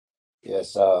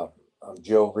Yes, I'm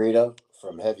Joe Reda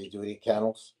from Heavy Duty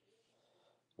Kennels,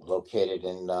 located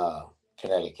in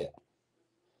Connecticut.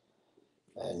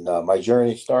 And my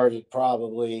journey started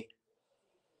I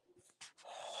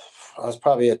was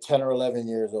probably at 10 or 11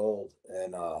 years old.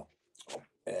 And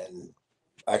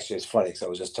actually, it's funny because I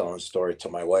was just telling a story to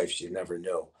my wife. She never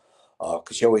knew.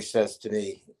 Because she always says to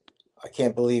me, I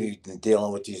can't believe you've been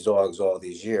dealing with these dogs all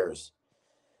these years.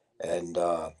 And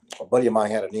a buddy of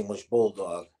mine had an English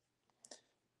bulldog.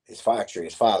 His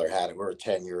father had it. We were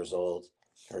 10 years old.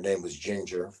 Her name was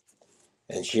Ginger.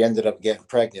 And she ended up getting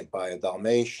pregnant by a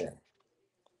Dalmatian.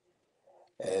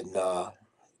 And the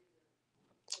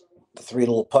three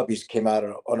little puppies came out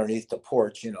underneath the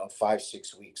porch, 5,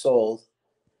 6 weeks old.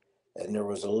 And there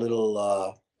was a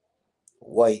little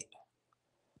white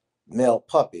male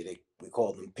puppy. We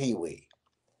called him Pee Wee.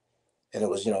 And it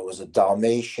was a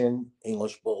Dalmatian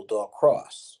English Bulldog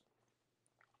cross.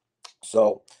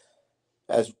 So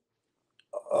as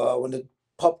when the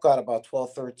pup got about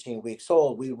 12, 13 weeks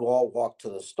old, we would all walk to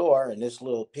the store, and this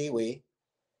little Pee Wee,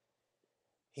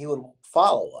 he would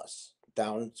follow us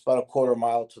down. It's about a quarter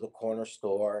mile to the corner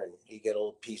store, and he'd get a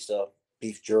little piece of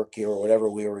beef jerky or whatever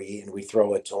we were eating. We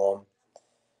throw it to him,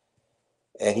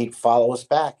 and he'd follow us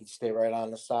back. He'd stay right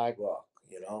on the sidewalk,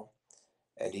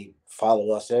 and he'd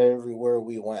follow us everywhere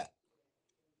we went.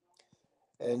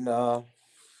 And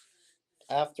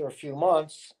after a few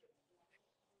months,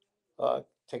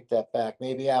 take that back,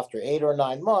 maybe after 8 or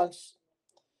 9 months,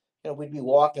 we'd be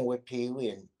walking with Pee Wee,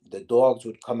 and the dogs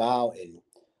would come out, and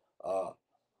uh,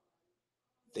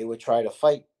 they would try to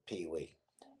fight Pee Wee.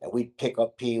 And we'd pick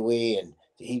up Pee Wee, and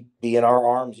he'd be in our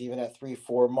arms even at 3,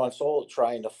 4 months old,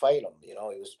 trying to fight him.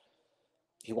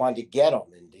 He wanted to get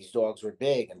him, and these dogs were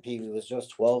big, and Pee Wee was just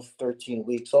 12, 13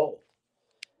 weeks old.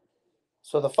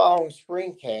 So the following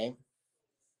spring came.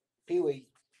 Pee Wee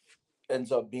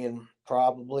ends up being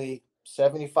probably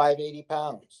 75, 80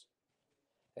 pounds,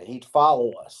 and he'd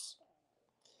follow us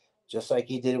just like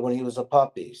he did when he was a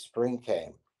puppy. Spring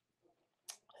came,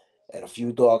 and a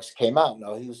few dogs came out.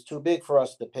 Now, he was too big for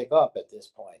us to pick up at this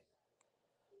point.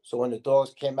 So when the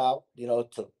dogs came out,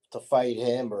 to fight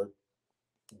him or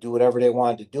do whatever they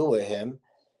wanted to do with him,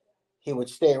 he would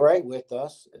stay right with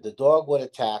us. The dog would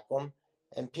attack him,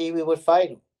 and Pee Wee would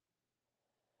fight him.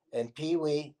 And Pee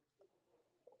Wee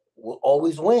would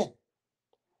always win.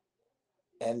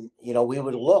 And, we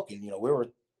would look, and, we were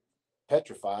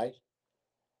petrified.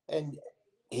 And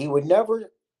he would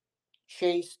never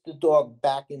chase the dog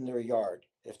back in their yard.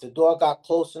 If the dog got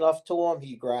close enough to him,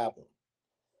 he'd grab him.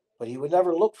 But he would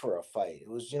never look for a fight. It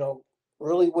was,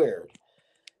 really weird.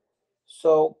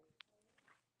 So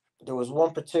there was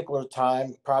one particular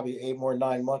time, probably 8 or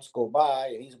 9 months go by,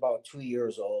 and he's about 2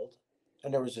 years old.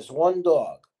 And there was this one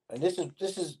dog. And this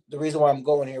is the reason why I'm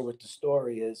going here with the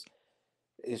story is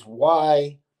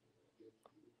why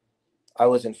I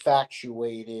was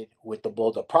infatuated with the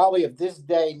bulldog. Probably if this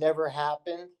day never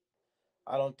happened,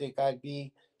 I don't think I'd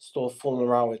be still fooling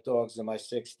around with dogs in my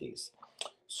 60s.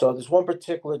 So this one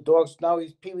particular dog, now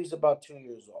Pee Wee's about 2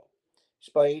 years old. He's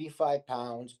about 85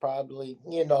 pounds, probably.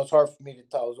 It's hard for me to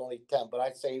tell. It was only 10, but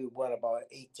I'd say he went about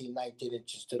 18, 19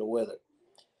 inches to the wither.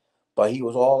 But he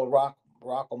was all rock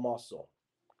of muscle.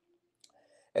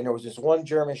 And there was this one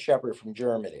German Shepherd from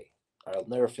Germany. I'll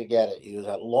never forget it. He was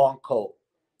a long coat.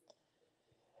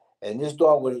 And this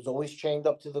dog was always chained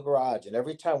up to the garage. And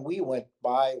every time we went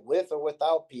by, with or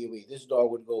without Pee Wee, this dog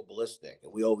would go ballistic.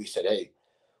 And we always said, hey,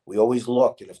 we always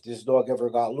looked. And if this dog ever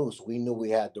got loose, we knew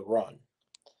we had to run.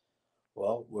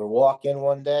 Well, we're walking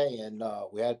one day, and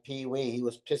we had Pee Wee. He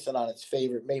was pissing on its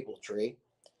favorite maple tree.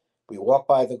 We walked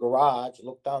by the garage,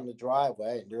 looked down the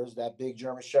driveway, and there's that big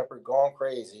German Shepherd going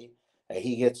crazy. And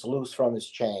he gets loose from his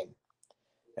chain.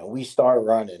 And we start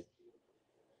running.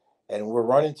 And we're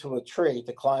running to a tree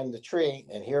to climb the tree,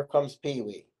 and here comes Pee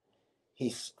Wee.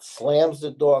 He slams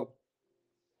the dog,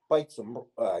 bites him.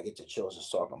 I get the chills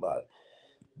just talking about it.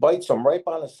 Bites him right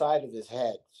on the side of his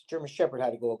head. German Shepherd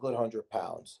had to go a good 100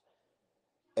 pounds.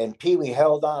 And Pee Wee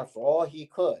held on for all he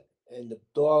could. And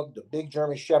the big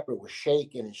German Shepherd, was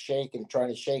shaking and shaking, trying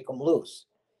to shake him loose.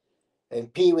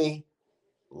 And Pee Wee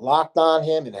locked on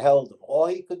him and held him. All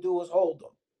he could do was hold him.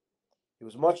 He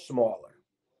was much smaller.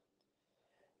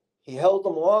 He held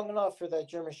him long enough for that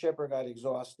German Shepherd got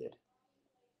exhausted.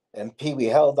 And Pee Wee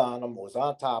held on him, was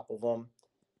on top of him.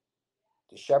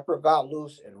 The Shepherd got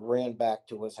loose and ran back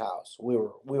to his house. We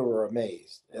were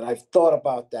amazed. And I've thought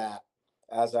about that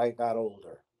as I got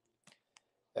older.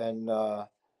 And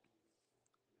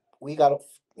we got,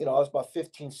 I was about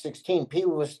 15, 16. Pee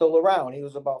Wee was still around. He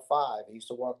was about 5. He used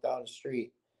to walk down the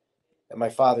street. And my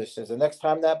father says, the next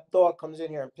time that dog comes in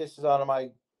here and pisses on him, I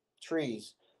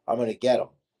trees, I'm gonna get him.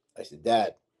 I said,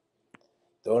 Dad,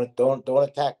 don't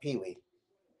attack Pee Wee.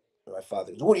 My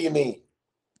father goes, what do you mean?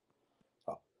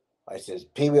 I says,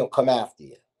 Pee Wee will come after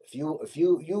you. If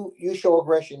you show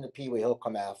aggression to Pee Wee, he'll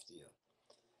come after you.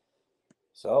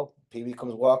 So Pee Wee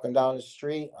comes walking down the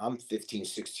street. I'm 15,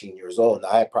 16 years old.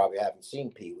 Now I probably haven't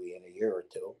seen Pee Wee in a year or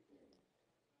two.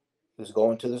 He was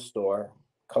going to the store,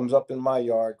 comes up in my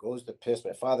yard, goes to piss.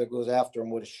 My father goes after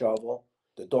him with a shovel.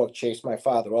 The dog chased my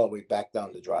father all the way back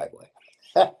down the driveway.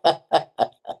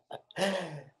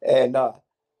 And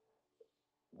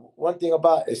one thing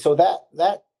about it, so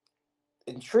that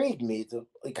intrigued me.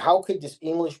 Like, how could this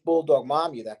English bulldog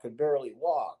mommy that could barely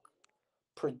walk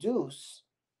produce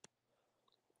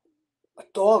a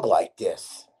dog like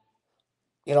this?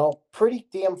 Pretty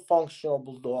damn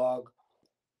functional dog,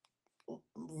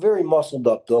 very muscled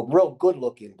up dog, real good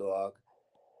looking dog.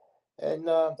 And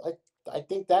I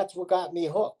think that's what got me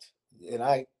hooked.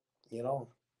 And you know,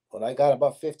 when I got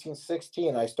about 15,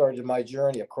 16, I started my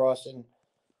journey of crossing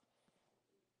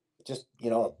just,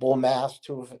 a bull mass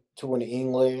to an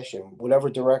English and whatever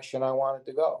direction I wanted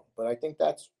to go. But I think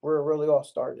that's where it really all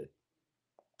started.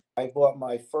 I bought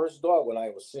my first dog when I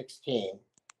was 16.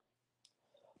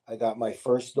 I got my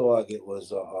first dog. It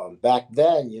was back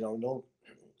then, no,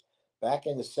 back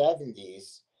in the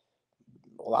 70s,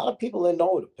 a lot of people didn't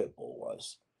know what a pit bull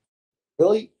was.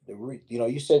 Really,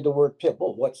 you said the word pit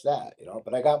bull. What's that?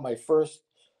 But I got my first.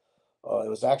 It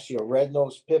was actually a red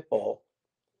nosed pit bull,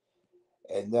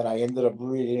 and then I ended up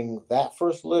breeding that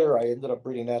first litter. I ended up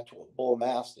breeding that to a bull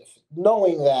mastiff,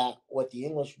 knowing that what the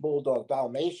English bulldog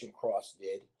Dalmatian cross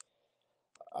did.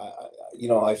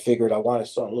 I figured I wanted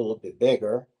something a little bit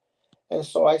bigger, and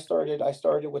so I started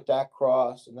with that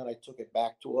cross, and then I took it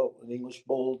back to an English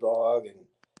bulldog, and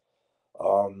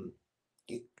um,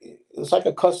 it was like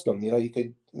a custom. You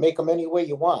could make them any way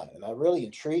you want, and that really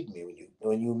intrigued me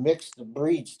when you mix the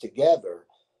breeds together.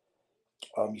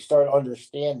 You start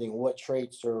understanding what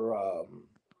traits are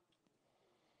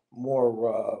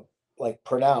more like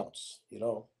pronounced.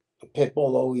 The pit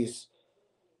bull always,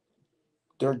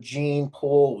 their gene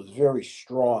pool was very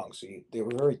strong, so they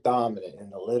were very dominant in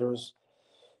the litters.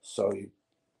 So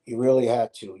you really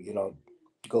had to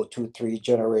go 2, 3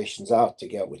 generations out to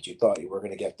get what you thought you were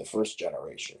going to get the first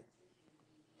generation.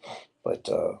 But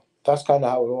that's kind of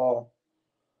how it all.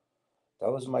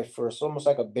 That was my first, almost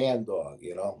like a band dog.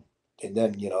 And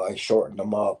then I shortened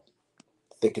them up,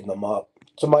 thickened them up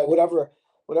to my whatever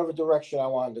direction I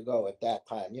wanted to go at that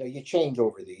time. You change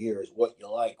over the years what you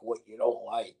like, what you don't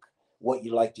like, what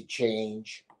you like to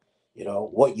change.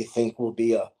 What you think will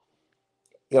be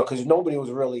because nobody was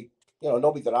really,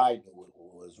 nobody that I knew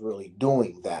was really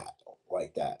doing that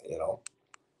like that.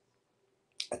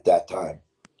 At that time,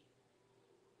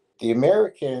 the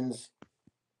Americans,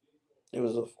 it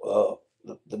was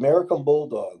the American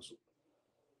Bulldogs.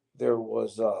 There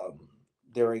was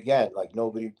there again, like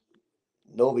nobody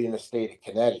in the state of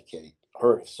Connecticut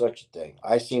heard of such a thing.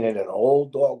 I seen it in an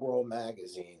old Dog World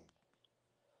magazine.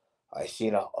 I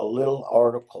seen a little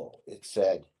article. It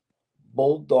said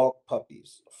bulldog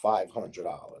puppies,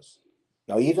 $500.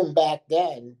 Now, even back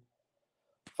then,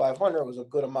 500 was a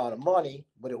good amount of money,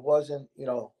 but it wasn't,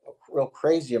 a real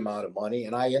crazy amount of money.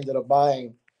 And I ended up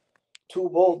buying 2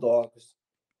 bulldogs,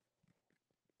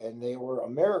 and they were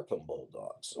American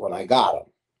bulldogs when I got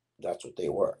them. That's what they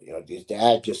were. His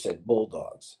dad just said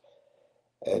bulldogs,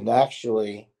 and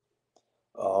actually,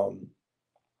 um,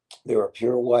 they were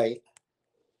pure white.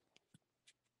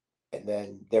 And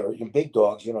then they were big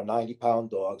dogs, 90-pound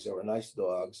dogs. They were nice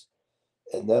dogs.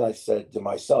 And then I said to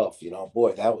myself,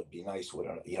 boy, that would be nice with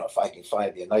if I can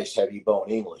find me a nice heavy bone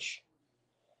English.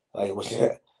 I was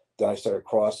then I started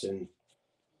crossing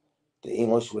the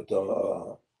English with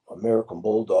the American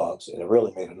bulldogs, and it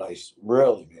really made a nice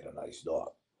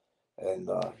dog. And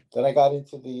then I got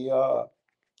into the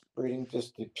breeding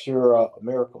just the pure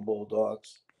American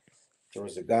bulldogs. There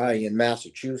was a guy in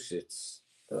Massachusetts,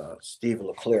 Steve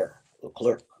Leclerc.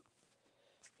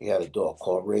 He had a dog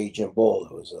called Raging Bull.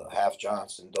 It was a half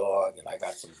Johnson dog, and I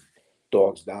got some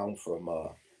dogs down from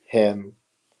him.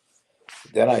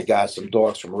 Then I got some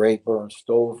dogs from Rayburn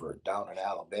Stover down in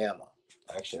Alabama.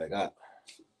 Actually, I got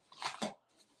a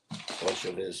bunch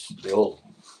of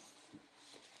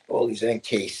all these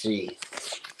NKC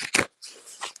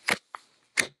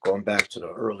going back to the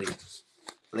early,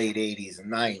 late 80s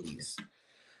and 90s.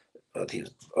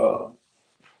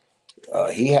 Uh,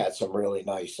 he had some really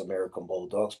nice American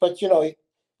Bulldogs, but you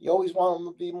always want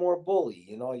them to be more bully.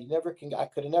 You never can. I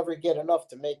could never get enough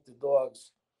to make the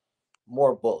dogs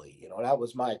more bully. That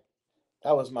was my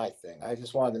thing. I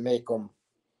just wanted to make them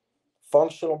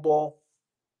functional,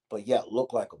 but yet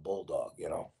look like a bulldog.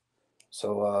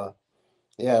 So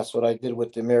yeah, that's what I did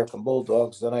with the American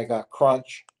Bulldogs. Then I got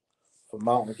Crunch from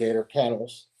Mountain Gator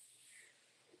Kennels,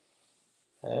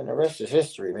 and the rest is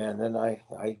history, man. Then I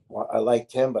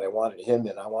liked him, but I wanted him,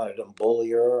 and I wanted him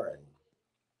bullier, and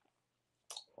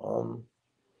um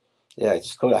yeah, I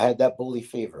just could have had that bully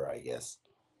fever, I guess.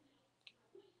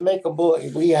 Make a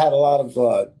bully. We had a lot of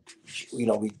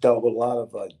we dealt with a lot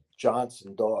of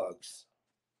Johnson dogs,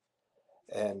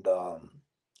 and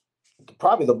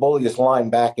probably the bulliest line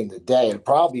back in the day, and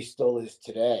probably still is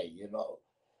today.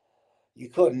 You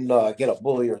couldn't get a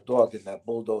bullier dog than that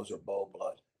bulldozer Bow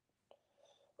Blood.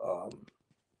 Um,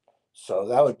 so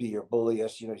that would be your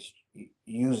bulliest. You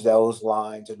use those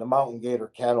lines, and the Mountain Gator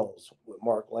Kennels with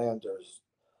Mark Landers.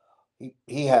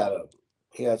 He had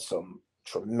some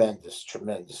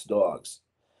tremendous dogs.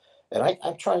 And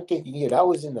I'm trying to think of year. That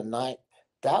was in the night.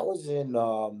 That was in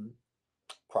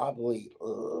probably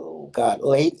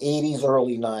late '80s,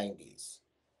 early '90s.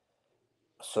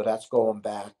 So that's going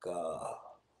back.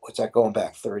 What's that going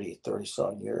back 30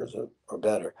 some years or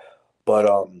better?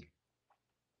 But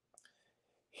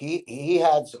he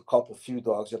had a couple few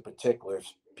dogs in particular.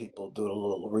 If people do a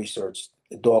little research,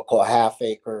 a dog called Half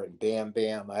Acre and Bam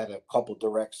Bam. I had a couple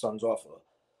direct sons off of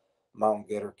Mountain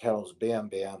Gator Kennels. Bam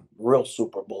Bam, real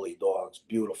super bully dogs,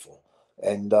 beautiful.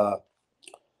 And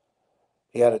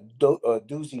he had a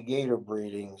doozy gator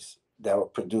breedings that were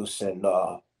producing,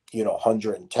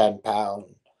 110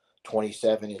 pound,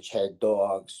 27-inch head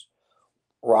dogs,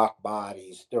 rock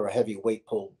bodies. They were heavy weight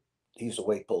pull. He used to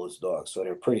weight pull his dogs, so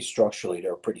they're pretty structurally,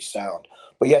 they're pretty sound,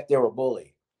 but yet they were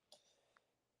bully.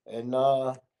 And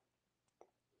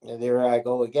there I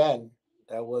go again.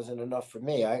 That wasn't enough for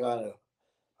me. I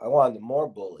wanted more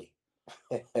bully.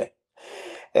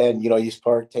 And you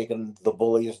start taking the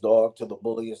bulliest dog to the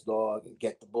bulliest dog and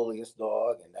get the bulliest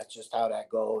dog, and that's just how that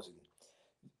goes. And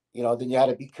then you had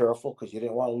to be careful because you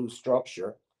didn't want to lose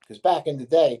structure. Because back in the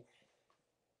day,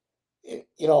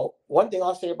 one thing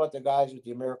I'll say about the guys with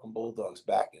the American Bulldogs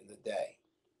back in the day,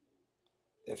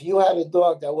 if you had a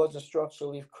dog that wasn't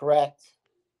structurally correct,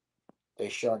 they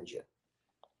shunned you.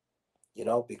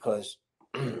 Because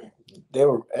they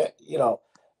were,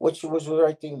 which was the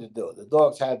right thing to do. The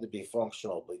dogs had to be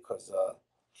functional because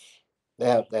they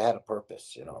had a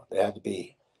purpose. They had to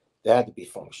be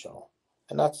functional,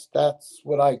 and that's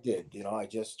what I did. I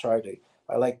just tried to.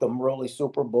 I like them really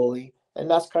super bully, and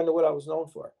that's kind of what I was known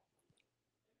for.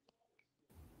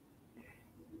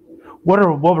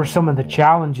 What were some of the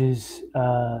challenges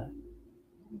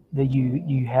that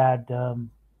you had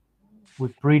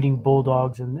with breeding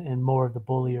bulldogs and more of the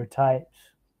bullier types?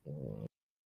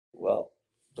 Well,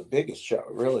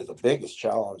 really the biggest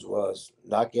challenge was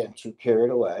not getting too carried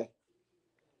away,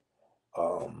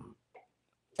 um,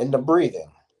 and the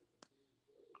breathing.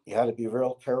 You had to be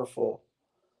real careful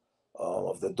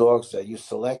of the dogs that you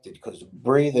selected because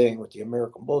breathing with the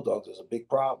American Bulldogs is a big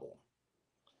problem.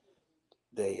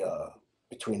 They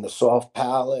Between the soft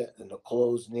palate and the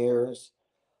closed ears,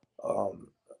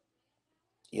 um,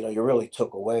 you really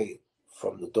took away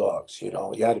from the dogs. You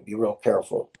had to be real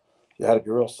careful. You had to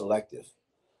be real selective.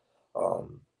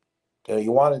 Um,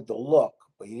 you wanted the look,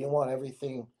 but you didn't want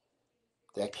everything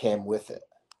that came with it.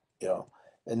 You know,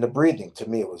 and the breathing to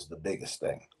me was the biggest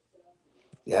thing.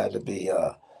 You had to be.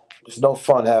 There's no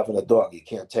fun having a dog you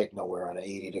can't take nowhere on an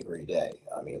 80-degree day.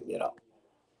 I mean,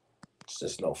 it's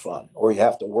just no fun. Or you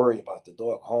have to worry about the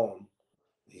dog home.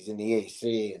 He's in the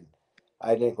AC, and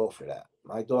I didn't go for that.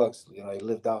 My dogs, he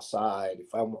lived outside.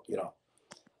 If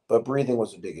but breathing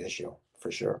was a big issue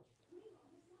for sure.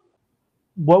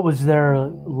 What was their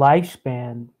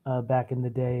lifespan back in the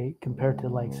day compared to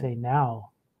like say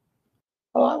now?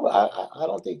 Oh, I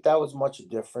don't think that was much a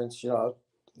difference. A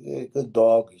good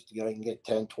dog, you can get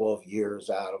 10, 12 years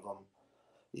out of them.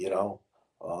 You know,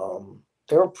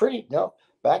 they were pretty.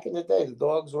 Back in the day, the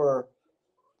dogs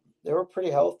they were pretty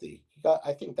healthy.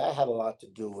 I think that had a lot to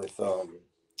do with.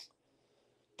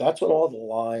 That's when all the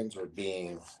lines were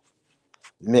being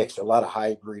mixed. A lot of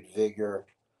hybrid vigor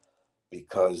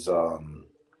because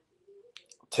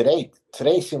today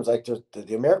seems like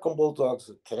the American Bulldogs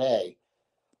of today.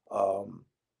 Um,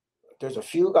 there's a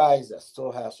few guys that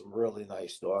still have some really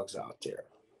nice dogs out there,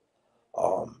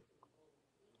 um,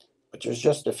 but there's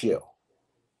just a few.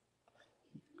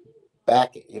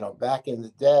 Back in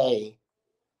the day,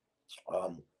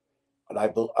 um, and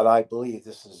I believe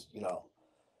this is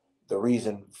the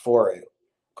reason for it,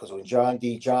 because when John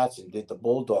D. Johnson did the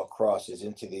Bulldog crosses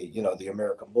into the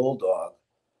American Bulldog,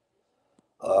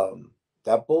 um,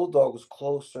 that Bulldog was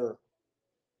closer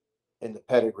in the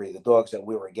pedigree, the dogs that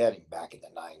we were getting back in the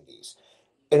 '90s.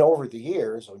 And over the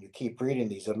years, when you keep breeding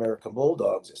these American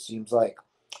Bulldogs, it seems like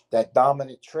that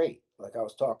dominant trait, like I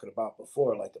was talking about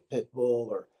before, like the pit bull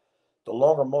or the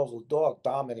longer muzzled dog,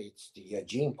 dominates the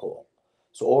gene pool.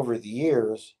 So over the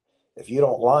years, if you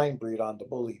don't line breed on the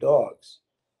bully dogs,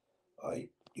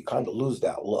 you kind of lose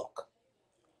that look.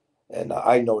 And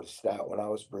I noticed that when I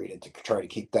was breeding to try to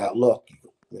keep that look,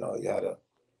 you had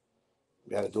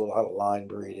to do a lot of line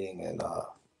breeding and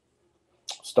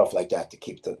stuff like that to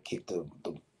keep the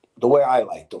way I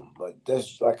like them. But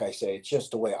this, like I say, it's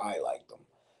just the way I like them.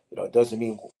 It doesn't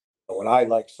mean when I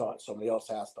like somebody else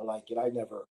has to like it.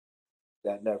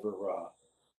 That never,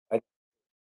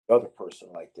 the other person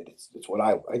liked it. It's what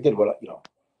I did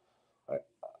I,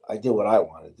 I did what I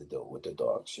wanted to do with the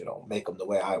dogs. Make them the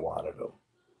way I wanted them.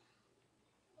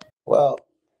 Well,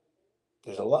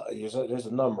 there's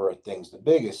a number of things. The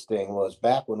biggest thing was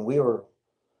back when we were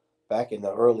back in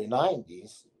the early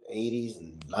 '90s, '80s,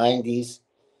 and '90s.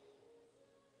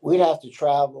 We'd have to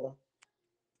travel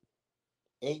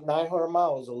 800-900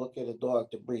 miles to look at a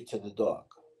dog to breed to the dog.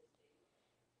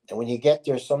 And when you get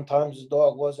there, sometimes the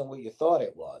dog wasn't what you thought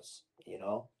it was.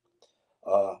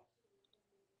 Uh,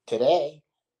 Today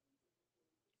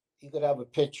you could have a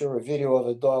picture or video of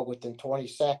a dog within 20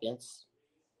 seconds,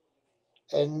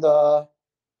 and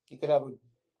you could have a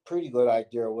pretty good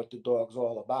idea of what the dog's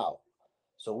all about.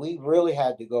 So we really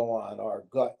had to go on our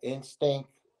gut instinct.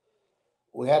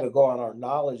 We had to go on our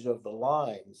knowledge of the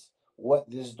lines, what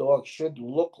this dog should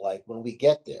look like when we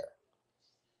get there.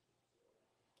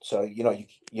 So you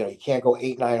can't go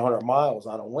 800-900 miles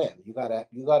on a whim. You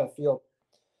gotta feel,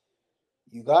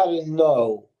 you gotta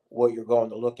know what you're going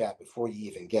to look at before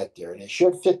you even get there, and it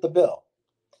should fit the bill.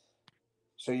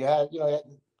 So you had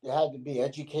to be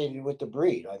educated with the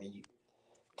breed. I mean,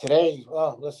 today,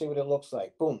 well, let's see what it looks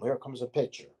like. Boom, here comes a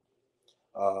picture.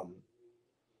 Um,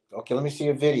 okay, let me see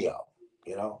a video.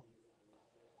 You know,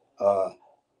 uh,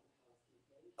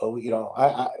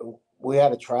 I we had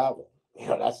to travel.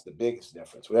 That's the biggest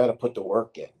difference. We had to put the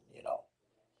work in.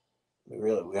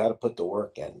 We had to put the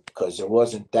work in because there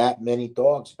wasn't that many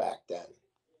dogs back then.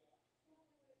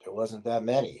 There wasn't that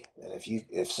many, and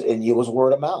if and it was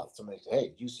word of mouth. Somebody said,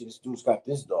 "Hey, you see this dude's got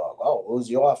this dog? Oh, who's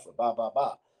he offer? Blah blah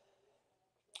blah."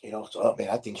 So oh man,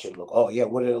 that thing should look. Oh yeah,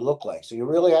 what did it look like? So you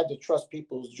really had to trust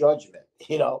people's judgment.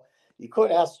 You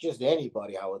couldn't ask just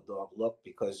anybody how a dog looked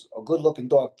because a good looking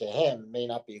dog to him may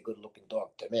not be a good looking dog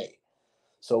to me.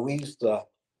 So we used to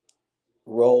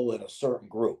roll in a certain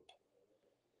group,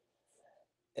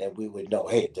 and we would know,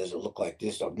 hey, does it look like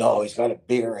this dog? No, he's got a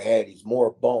bigger head. He's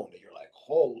more bone. And you're like,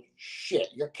 holy shit,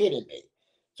 you're kidding me.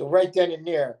 So right then and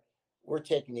there, we're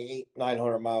taking the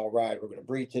 800-900 mile ride. We're going to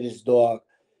breed to this dog.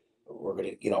 We're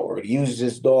gonna use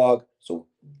this dog. So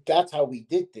that's how we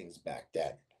did things back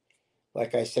then.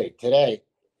 Like I say, today,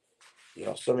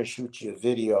 somebody shoots you a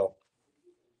video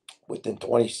within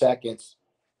 20 seconds,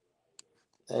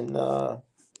 and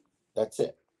that's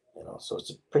it. So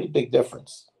it's a pretty big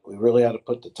difference. We really had to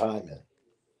put the time in.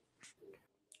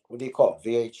 What do you call it?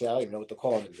 VHL? You know what they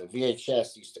call it? The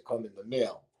VHS used to come in the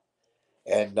mail,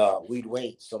 and we'd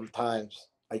wait. Sometimes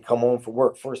I come home from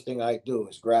work. First thing I do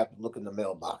is look in the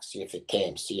mailbox, see if it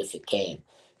came,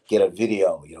 get a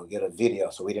video,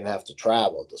 so we didn't have to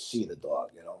travel to see the dog.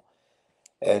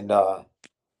 And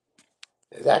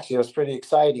it was pretty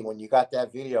exciting when you got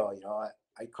that video.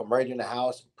 I come right in the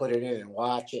house and put it in and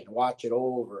watch it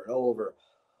over and over.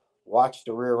 Watch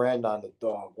the rear end on the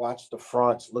dog, watch the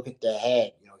fronts, look at the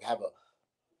head.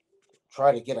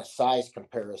 Try to get a size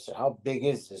comparison. How big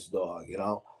is this dog?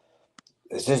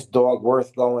 Is this dog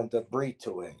worth going to breed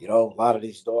to it? A lot of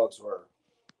these dogs were.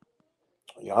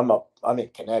 I'm in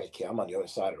Connecticut. I'm on the other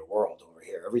side of the world over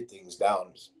here. Everything's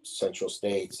down central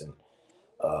states, and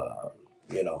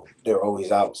they're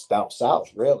always out down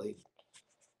south, really.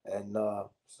 And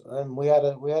and we had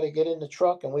to get in the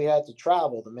truck and we had to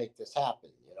travel to make this happen.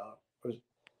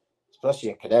 Especially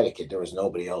in Connecticut, there was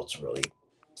nobody else really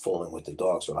fooling with the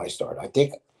dogs when I started. I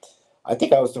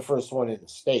think I was the first one in the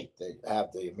state that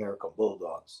have the American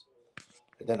Bulldogs.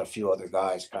 And then a few other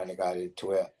guys kind of got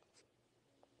into it.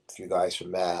 A few guys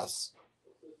from Mass.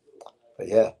 But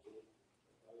yeah.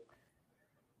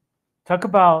 Talk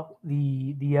about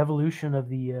the evolution of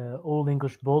the Old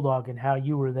English Bulldog and how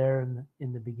you were there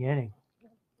in the beginning.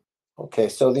 Okay.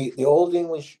 So the old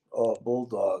English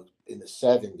Bulldog in the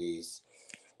 '70s,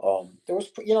 there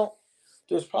was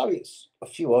there's probably a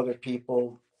few other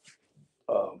people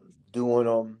doing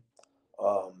them.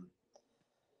 Um,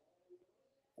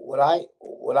 what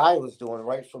I was doing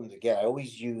right from the get, I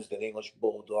always used an English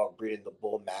Bulldog, breeding the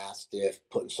Bull Mastiff,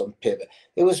 putting some pivot.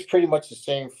 It was pretty much the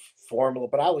same formula,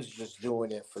 but I was just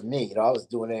doing it for me. I was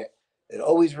doing it it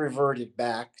always reverted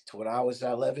back to when I was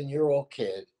an 11-year-old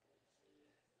kid,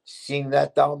 seeing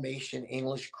that Dalmatian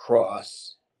English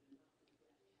cross.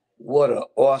 What an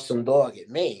awesome dog it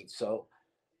made. So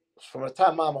from the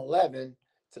time I'm 11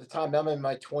 to the time I'm in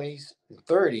my 20s and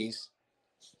 30s,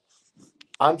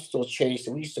 I'm still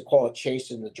chasing. We used to call it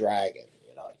chasing the dragon,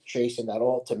 chasing that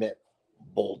ultimate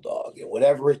bulldog, and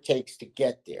whatever it takes to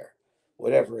get there,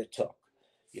 whatever it took,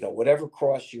 whatever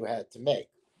cross you had to make.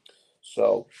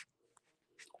 So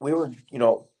we were,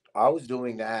 I was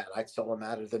doing that. I'd sell them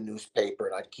out of the newspaper,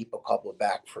 and I'd keep a couple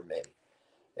back for me.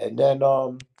 And then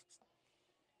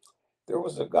there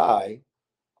was a guy.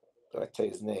 I tell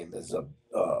you his name is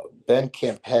Ben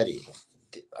Campetti.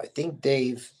 I think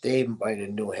Dave might have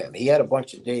knew him. He had a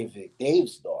bunch of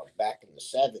Dave's dogs back in the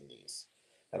 70s,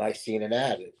 and I seen an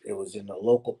ad. It was in the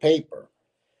local paper,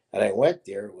 and I went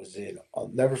there. It was in, I'll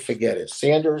never forget it,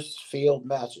 Sandersfield,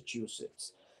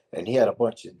 Massachusetts, and he had a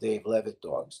bunch of Dave Levitt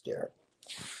dogs there.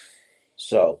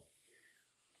 So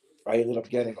I ended up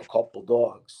getting a couple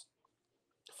dogs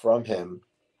from him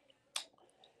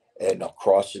and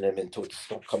crossing him into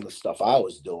some of the stuff I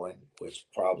was doing, which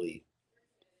probably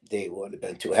they would have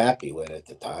been too happy with at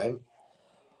the time.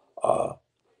 Uh,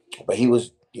 but he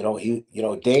was,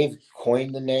 Dave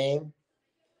coined the name.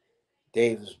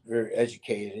 Dave was a very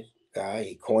educated guy.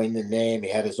 He coined the name. He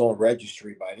had his own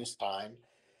registry by this time.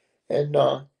 And,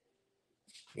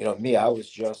 me, I was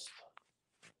just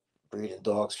breeding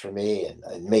dogs for me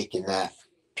and making that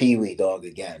Pee-wee dog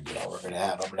again. I'm gonna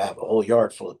have a whole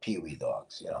yard full of Pee-wee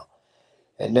dogs.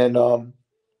 And then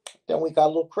we got a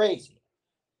little crazy.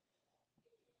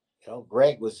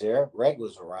 Greg was there. Greg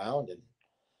was around, and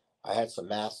I had some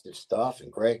mastiff stuff,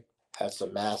 and Greg had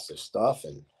some mastiff stuff,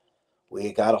 and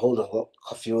we got a hold of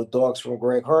a few dogs from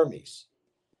Greg Hermes.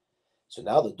 So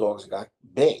now the dogs got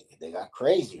big. They got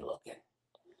crazy looking.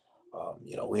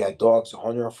 We had dogs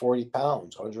 140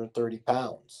 pounds, 130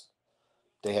 pounds.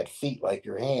 They had feet like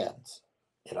your hands.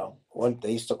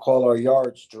 They used to call our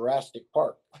yards Jurassic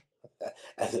Park.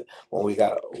 Like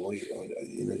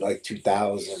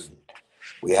 2000,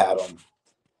 we had them.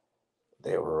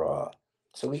 They were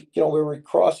so we were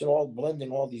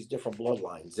blending all these different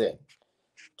bloodlines in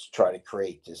to try to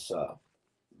create this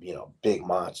big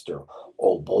monster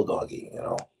old bulldoggy. It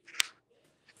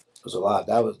was a lot.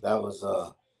 That was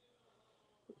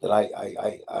that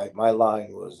I my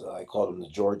line was I called them the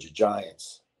Georgia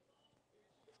Giants,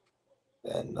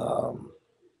 and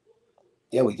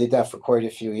yeah, we did that for quite a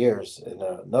few years. And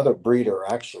another breeder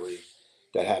actually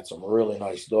that had some really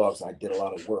nice dogs, and I did a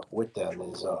lot of work with them,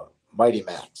 is Mighty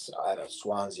Max out of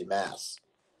Swansea, Mass.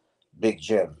 Big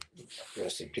Jim,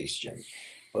 rest in peace, Jim.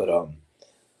 But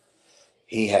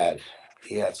he had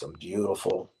he had some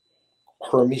beautiful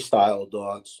Hermes style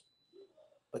dogs,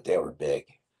 but they were big.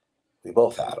 We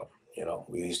both had them.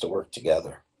 We used to work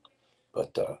together.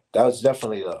 But that was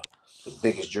definitely the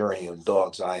biggest journey of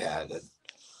dogs I had. And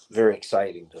very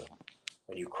exciting to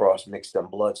when you cross mix them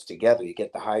bloods together. You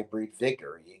get the hybrid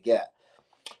vigor. You get,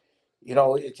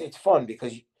 it's fun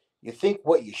because you think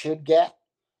what you should get,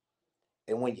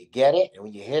 and when you get it, and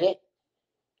when you hit it,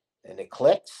 and it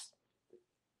clicks,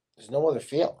 there's no other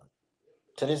feeling.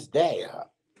 To this day,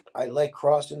 I like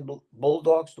crossing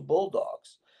bulldogs to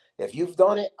bulldogs. If you've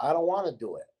done it, I don't want to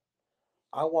do it.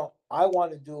 I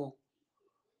want to do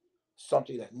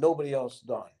something that nobody else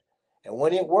done. And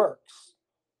when it works,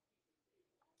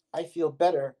 I feel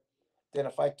better than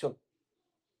if I took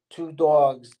two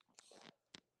dogs,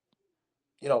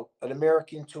 an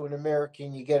American to an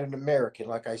American, you get an American.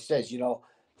 Like I said,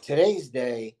 today's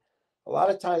day, a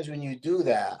lot of times when you do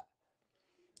that,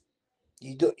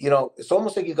 it's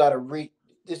almost like you got to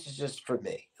this is just for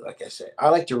me. Like I said, I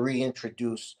like to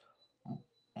reintroduce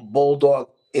bulldog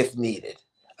if needed.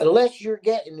 Unless you're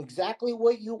getting exactly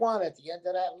what you want at the end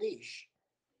of that leash,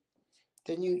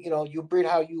 then you breed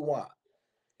how you want.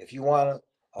 If you want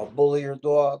a bullier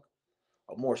dog,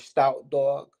 a more stout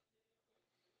dog,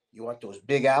 you want those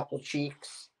big apple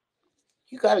cheeks,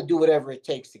 you got to do whatever it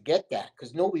takes to get that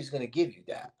because nobody's going to give you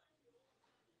that.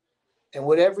 And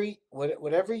whatever you got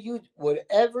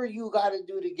to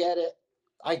do to get it,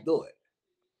 I do it.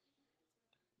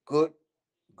 Good,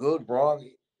 good, wrong,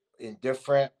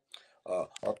 indifferent. Are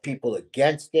people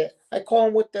against it? I call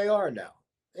them what they are now.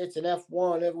 It's an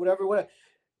F1, whatever.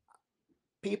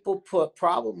 People put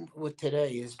problem with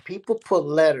today is people put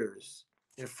letters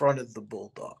in front of the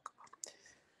bulldog.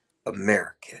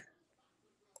 American,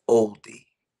 oldie,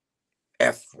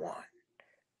 F1,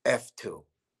 F2.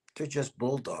 They're just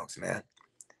bulldogs, man.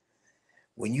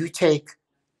 When you take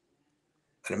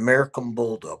an American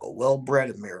bulldog, a well-bred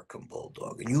American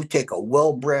bulldog, and you take a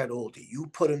well-bred oldie, you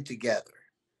put them together.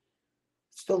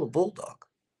 It's still a bulldog.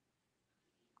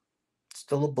 It's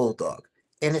still a bulldog.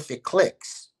 And if it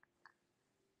clicks,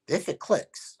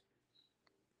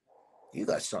 you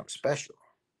got something special,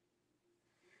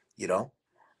 you know.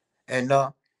 And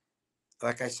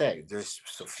like I say, there's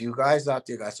a few guys out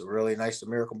there got some really nice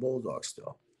American bulldogs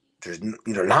still.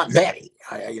 Not many.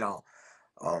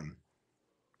 Um,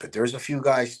 but there's a few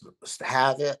guys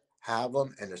have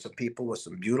them, and there's some people with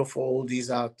some beautiful oldies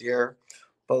out there.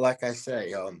 But like I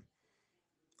say,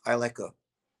 I like a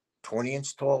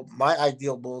 20-inch tall. My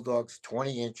ideal bulldog's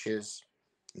 20 inches,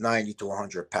 90 to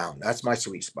 100 pound. That's my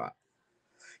sweet spot.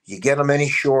 You get them any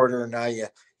shorter, now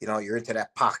you're into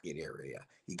that pocket area.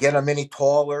 You get them any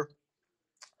taller,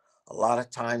 a lot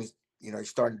of times, you're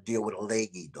starting to deal with a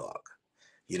leggy dog.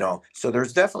 So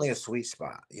there's definitely a sweet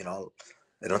spot.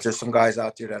 There's some guys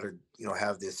out there that are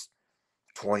have this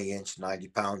 20-inch,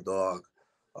 90-pound dog.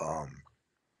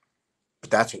 But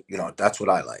that's what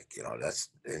I like. That's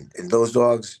and those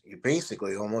dogs, you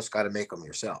basically almost got to make them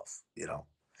yourself.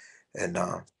 And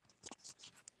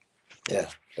yeah,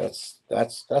 that's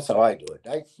how I do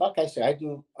it. Like I say,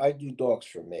 I do dogs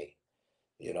for me.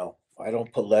 I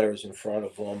don't put letters in front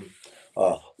of them.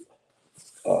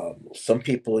 Uh, some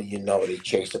people, they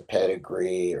chase a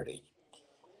pedigree, or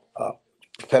uh,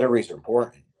 pedigrees are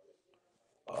important.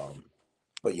 Um,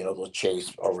 but they'll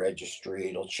chase a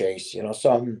registry. They'll chase,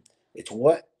 some. It's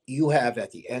what you have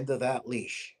at the end of that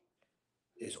leash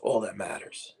is all that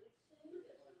matters.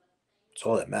 It's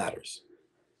all that matters.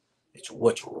 It's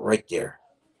what's right there.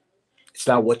 It's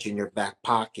not what's in your back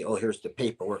pocket. Oh, here's the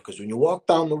paperwork. Because when you walk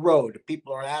down the road, the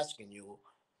people are asking you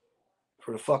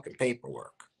for the fucking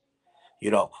paperwork.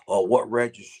 Oh, what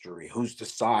registry? Who's the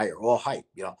sire? All hype.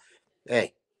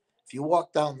 Hey, if you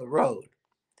walk down the road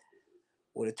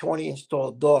with a 20-inch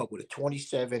tall dog with a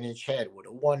 27-inch head with a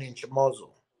 1-inch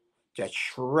muzzle that's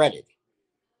shredded,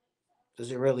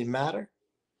 does it really matter?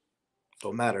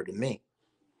 Don't matter to me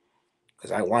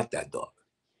because I want that dog.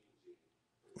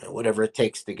 And whatever it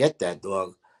takes to get that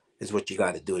dog is what you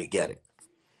got to do to get it.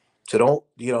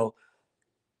 So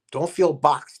don't feel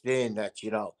boxed in that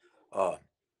uh,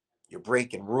 you're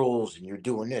breaking rules and you're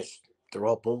doing this. They're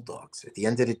all bulldogs. At the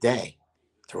end of the day,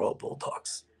 they're all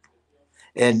bulldogs.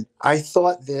 And I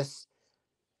thought this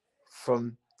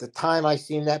from the time I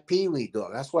seen that Pee Wee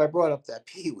dog. That's why I brought up that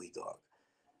Pee Wee dog.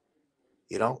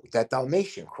 That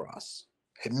Dalmatian cross.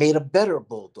 It made a better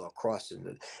bulldog crossing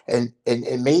it.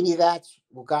 And maybe that's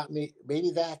what got me.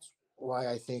 Maybe that's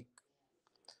why I think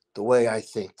the way I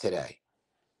think today.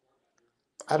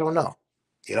 I don't know.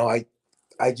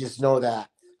 I just know that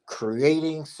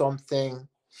creating something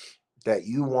that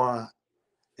you want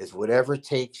is whatever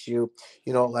takes you.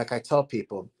 Like I tell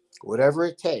people, whatever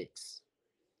it takes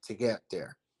to get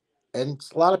there. And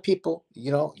a lot of people,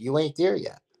 you ain't there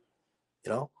yet.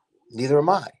 You know, Neither am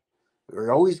I.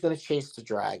 We're always going to chase the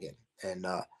dragon, and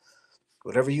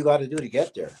whatever you got to do to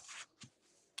get there.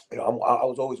 I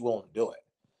was always willing to do it.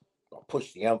 I'll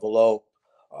push the envelope.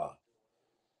 Uh,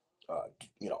 uh,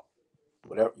 you know,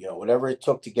 whatever it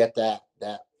took to get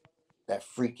that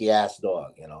freaky ass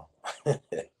dog.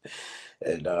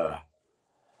 And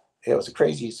it's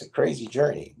a crazy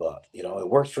journey, but it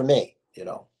worked for me.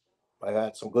 I've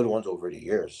had some good ones over the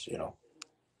years.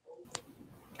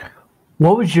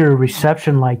 What was your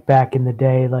reception like back in the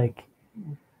day? Like,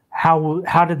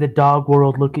 how did the dog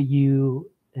world look at you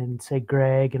and say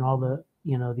Greg and all the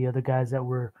other guys that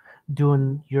were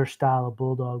doing your style of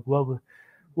bulldog? What was it?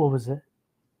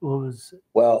 What was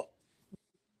Well,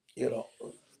 you know,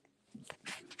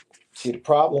 see the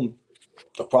problem,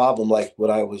 like what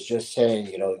I was just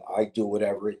saying, I do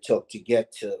whatever it took to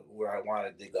get to where I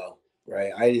wanted to go.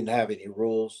 Right? I didn't have any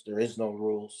rules. There is no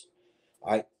rules.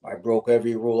 I broke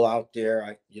every rule out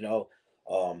there.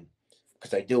 Um,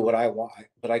 because I do what I want.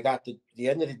 But I got the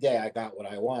end of the day, I got what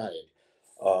I wanted.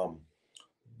 Um,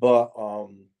 but a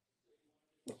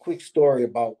quick story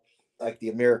about like the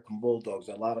American Bulldogs.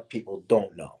 A lot of people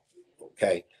don't know.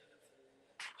 Okay,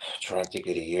 trying to think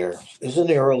of the year. Isn't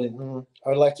the early?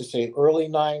 I'd like to say early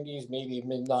 '90s, maybe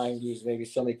mid '90s. Maybe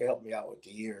somebody could help me out with the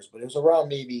years. But it was around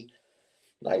maybe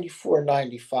 '94,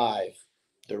 '95.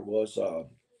 There was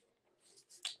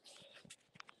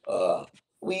uh,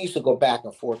 we used to go back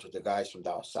and forth with the guys from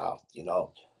down south.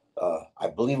 I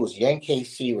believe it was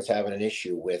KC was having an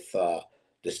issue with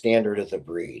the standard of the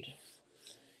breed,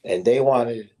 and they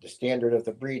wanted the standard of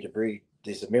the breed to breed.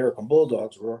 These American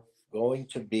Bulldogs were going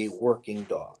to be working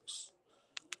dogs.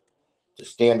 The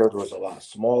standard was a lot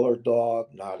smaller dog,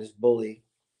 not as bully,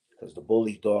 because the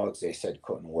bully dogs they said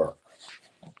couldn't work.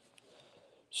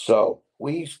 So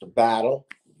we used to battle,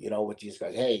 with these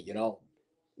guys. Hey,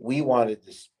 we wanted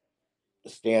this. the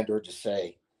standard to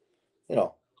say, you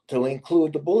know, to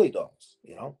include the bully dogs,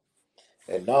 you know.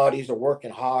 And no, these are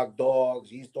working hog dogs.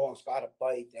 These dogs got to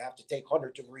bite. They have to take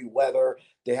 100-degree weather.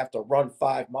 They have to run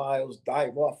 5 miles,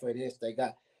 dive off of this. They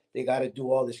got to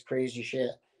do all this crazy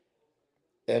shit.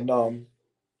 And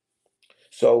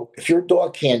so if your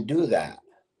dog can't do that,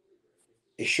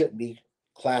 it shouldn't be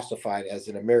classified as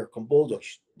an American Bulldog.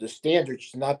 The standard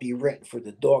should not be written for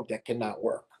the dog that cannot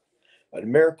work. An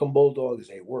American Bulldog is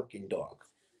a working dog.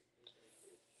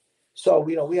 So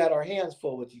we had our hands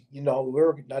full with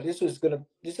we're now this is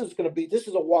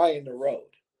a Y in the road.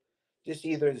 This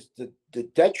either is the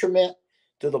detriment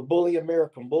to the bully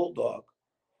American Bulldog,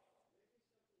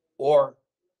 or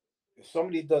if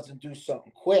somebody doesn't do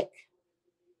something quick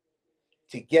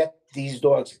to get these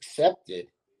dogs accepted,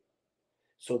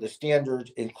 so the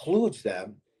standard includes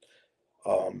them.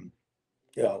 Um,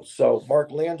 so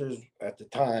Mark Landers at the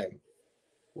time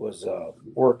was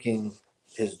working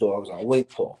his dogs on weight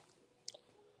pull.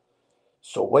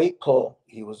 So weight pull,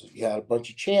 he had a bunch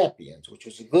of champions, which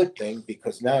was a good thing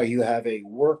because now you have a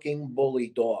working bully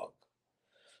dog.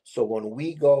 So when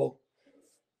we go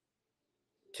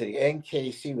to the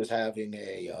NKC, was having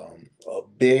a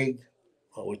big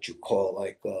what you call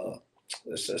like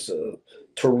this is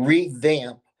to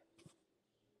revamp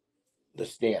the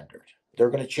standard.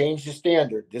 They're going to change the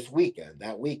standard this weekend.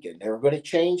 That weekend, they're going to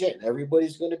change it, and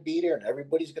everybody's going to be there, and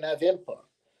everybody's going to have input.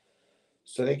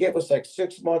 So they gave us like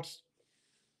 6 months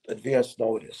advance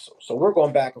notice. So we're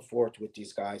going back and forth with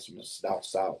these guys from the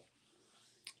South.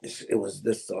 This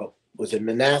was in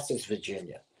Manassas,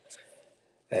 Virginia,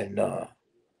 and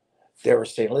they were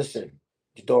saying, "Listen,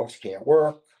 the dogs can't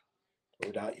work.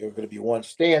 You're going to be one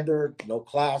standard, no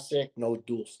classic, no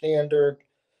dual standard.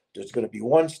 There's going to be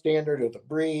one standard of the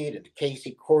breed." And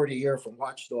Casey Cordier from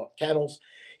Watchdog Kennels,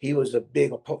 he was a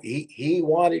big he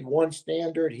wanted one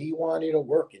standard. He wanted a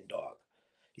working dog.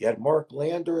 You had Mark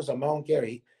Landers, a Mount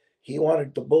Gary. He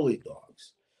wanted the bully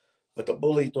dogs, but the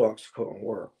bully dogs couldn't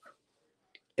work,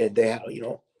 and they had a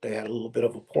little bit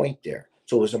of a point there.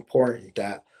 So it was important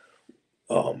that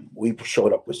we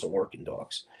showed up with some working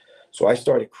dogs. So I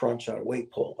started crunch on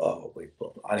weight pull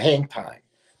on hang time.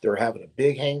 They were having a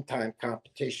big hang time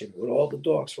competition with all the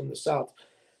dogs from the South.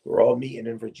 We were all meeting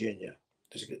in Virginia.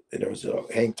 There was a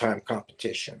hang time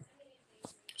competition.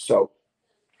 So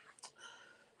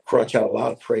Crunch had a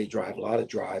lot of prey drive, a lot of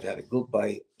drive, had a good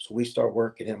bite. So we start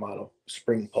working him on a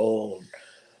spring pole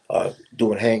and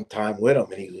doing hang time with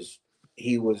him, and he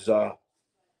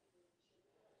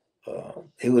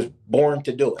was born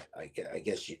to do it. I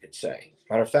guess you could say.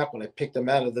 Matter of fact, when I picked him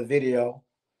out of the video,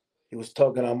 he was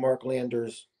tugging on Mark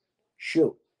Landers'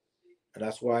 shoe, and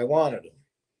that's why I wanted him.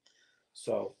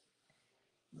 So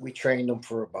we trained him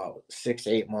for about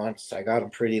 6-8 months. I got him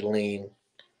pretty lean.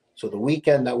 So the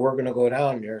weekend that we're going to go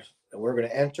down there, and we're going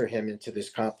to enter him into this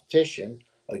competition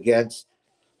against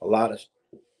a lot of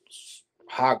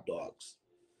hog dogs.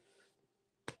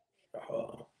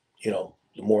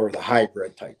 The more of the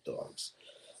hybrid type dogs.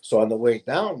 So on the way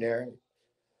down there,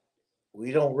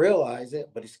 we don't realize it,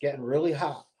 but it's getting really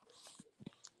hot.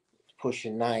 It's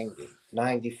pushing 90,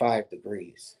 95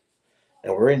 degrees.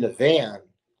 And we're in the van,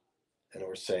 and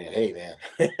we're saying, "Hey,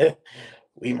 man,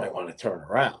 we might want to turn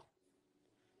around.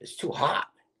 It's too hot.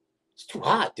 It's too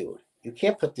hot, dude. You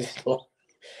can't put this on."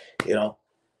 You know,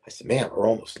 I said, "Man, we're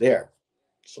almost there."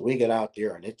 So we get out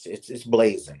there, and it's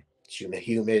blazing. It's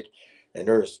humid, and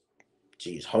there's,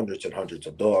 hundreds and hundreds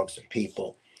of dogs and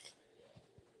people.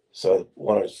 So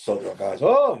one of the Southern guys,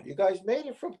 "Oh, you guys made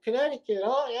it from Connecticut?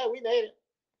 Oh, yeah, we made it."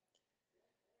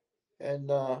 And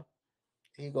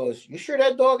he goes, "You sure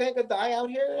that dog ain't gonna die out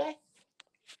here today?"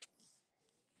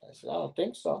 I said, "I don't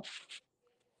think so."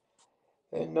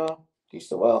 And he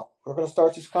said, "Well, we're gonna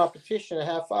start this competition in a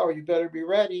half hour. You better be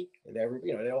ready." And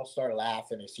they all start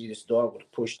laughing. They see this dog with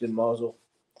a pushed in muzzle.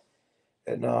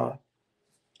 And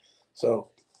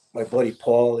so my buddy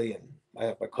Paulie and I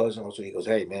have my cousin also. He goes,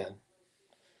 "Hey, man,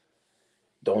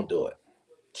 don't do it.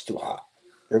 It's too hot.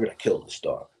 You're gonna kill this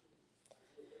dog."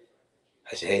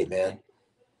 I said, "Hey, man,"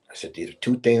 I said, "these are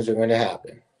two things that are gonna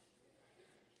happen.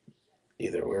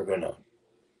 Either we're gonna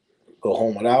go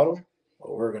home without him,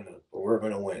 or we're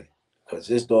gonna win. Because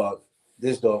this dog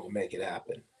will make it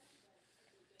happen."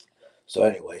 So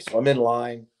anyway, so I'm in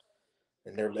line,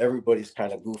 and everybody's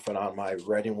kind of goofing on my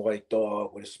red and white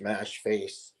dog with a smashed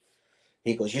face.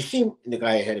 He goes, "You see," the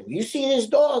guy ahead of me, "You see this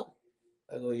dog?"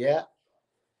 I go, "Yeah."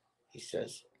 He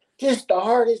says, "This is the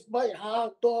hardest bite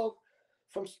hog dog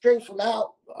from straight from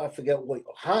out." I forget what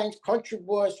Heinz Country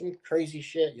Boys, some crazy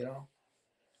shit.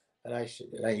 And I said,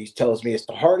 and he tells me it's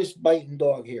the hardest biting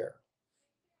dog here.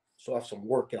 So I have some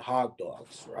working hog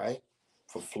dogs, right?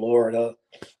 from Florida.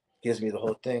 Gives me the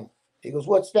whole thing. He goes,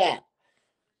 "What's that?"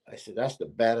 I said, "That's the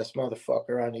baddest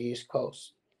motherfucker on the East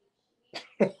Coast."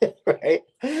 Right?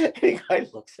 And the guy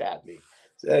looks at me.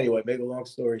 So anyway, make a long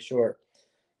story short,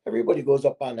 everybody goes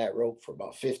up on that rope for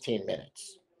about 15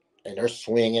 minutes. And they're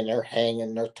swinging, they're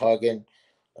hanging, they're tugging.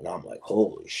 And I'm like,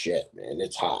 holy shit, man,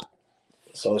 it's hot.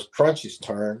 So it's Crunch's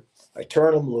turn. I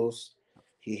turn him loose.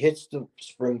 He hits the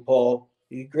spring pole.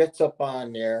 He gets up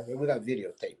on there. We got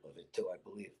videotape of it too, I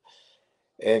believe.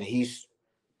 And he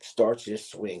starts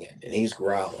just swinging. And he's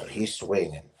growling. He's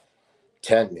swinging.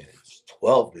 10 minutes,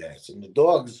 12 minutes. And the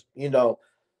dog's,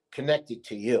 connected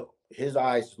to you. His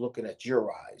eyes looking at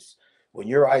your eyes. When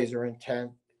your eyes are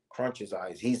intent, Crunch's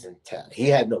eyes, he's intent. He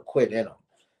had no quit in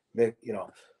him.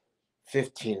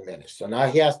 15 minutes. So now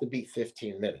he has to beat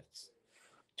 15 minutes,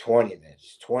 20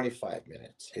 minutes, 25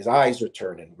 minutes. His eyes are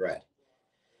turning red.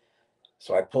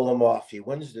 So I pull him off. He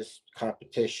wins this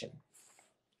competition.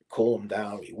 Cool him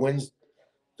down. He wins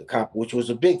the comp, which was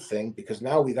a big thing because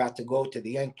now we got to go to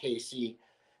the NKC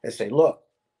and say, look,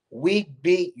 we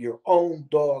beat your own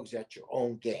dogs at your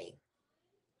own game.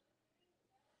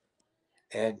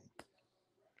 And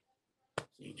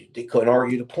they couldn't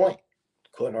argue the point.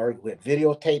 Couldn't argue. We had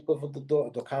videotape of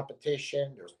the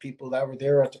competition. There's people that were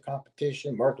there at the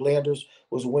competition. Mark Landers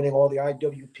was winning all the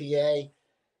IWPA.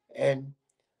 And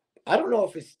I don't know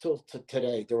if it's still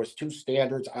today. There was two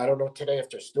standards. I don't know today if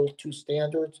there's still two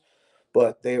standards,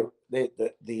 but the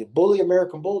Bully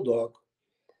American Bulldog,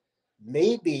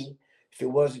 maybe if it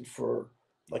wasn't for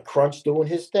like Crunch doing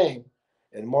his thing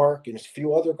and Mark and a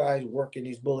few other guys working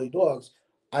these bully dogs,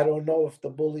 I don't know if the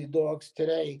bully dogs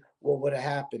today, what would have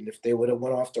happened if they would have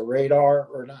went off the radar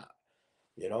or not.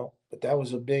 But that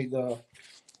was a big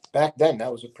back then.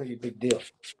 That was a pretty big deal.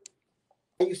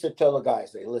 I used to tell the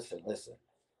guys, "They listen.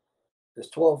 There's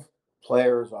 12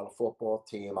 players on a football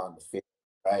team on the field,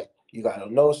 right? You got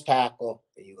a nose tackle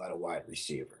and you got a wide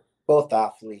receiver. Both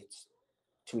athletes,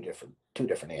 two different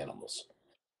animals.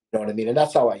 You know what I mean? And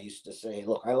that's how I used to say,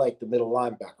 look, I like the middle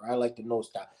linebacker. I like the nose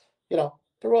tackle.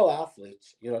 They're all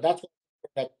athletes. That's what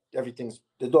that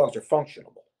the dogs are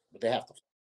functional, but they have to.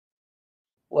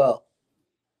 Well,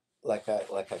 like I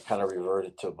kind of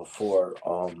reverted to before.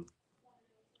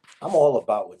 I'm all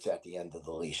about what's at the end of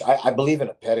the leash. I believe in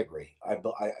a pedigree.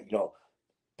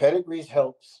 Pedigrees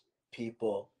helps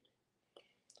people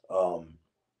um,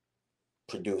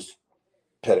 produce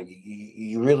pedigree.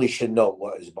 You really should know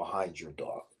what is behind your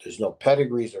dog. There's no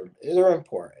pedigrees, or they're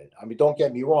important. I mean, don't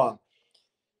get me wrong.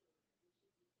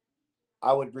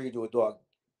 I would breed to a dog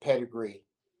pedigree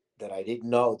that I didn't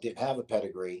know didn't have a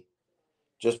pedigree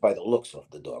just by the looks of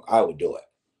the dog. I would do it.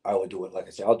 I would do it. Like I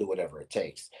said, I'll do whatever it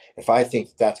takes. If I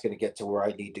think that's going to get to where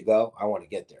I need to go, I want to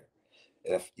get there.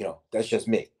 If that's just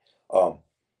me. Um,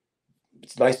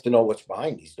 it's nice to know what's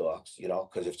behind these dogs,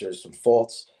 because if there's some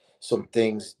faults, some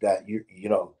things that you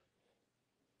don't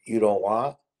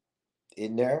want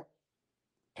in there,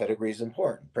 pedigree is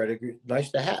important. Pedigree, nice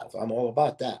to have. I'm all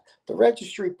about that. The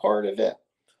registry part of it,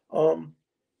 um,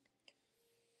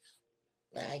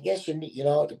 I guess I'm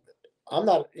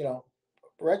not,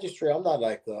 registry. I'm not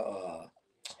like as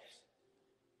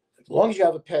long as you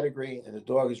have a pedigree and the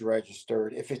dog is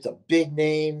registered. If it's a big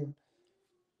name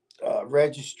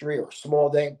registry or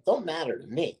small name, don't matter to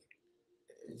me.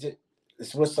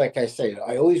 It's what's like I say.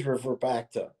 I always revert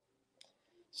back to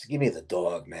just give me the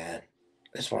dog, man.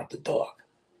 I just want the dog.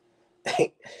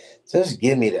 Just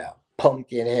give me that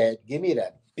pumpkin head. Give me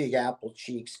that big apple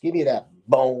cheeks. Give me that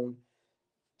bone.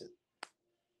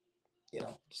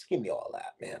 Just give me all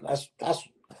that, man. That's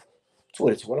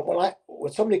what it's.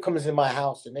 When somebody comes in my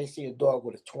house and they see a dog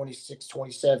with a 26,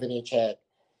 27-inch head,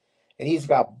 and he's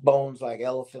got bones like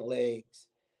elephant legs,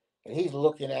 and he's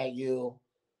looking at you,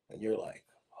 and you're like,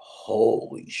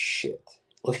 holy shit!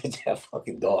 Look at that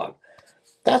fucking dog.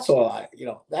 That's all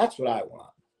That's what I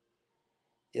want.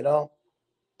 You know,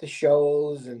 the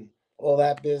shows and all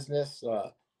that business.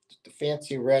 The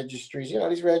fancy registries.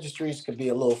 These registries can be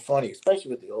a little funny,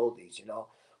 especially with the oldies.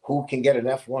 Who can get an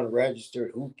F1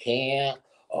 registered, who can't.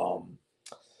 Um,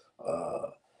 uh,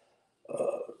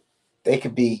 uh, they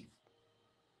could be,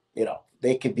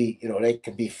 they could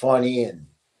be funny, and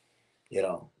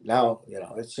now,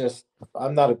 it's just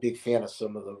I'm not a big fan of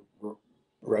some of the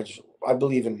registry. I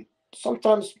believe in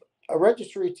sometimes a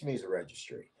registry to me is a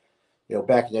registry.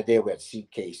 Back in the day, we had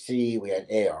CKC, we had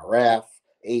ARF,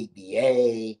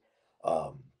 ABA,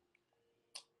 um,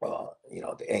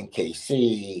 the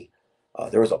NKC.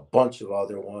 There was a bunch of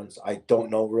other ones. I don't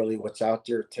know really what's out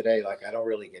there today. Like, I don't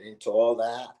really get into all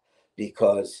that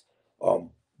because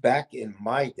back in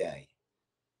my day,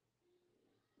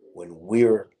 when we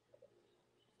were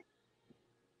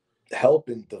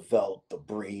helping develop the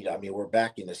breed. I mean, we're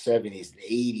back in the 70s and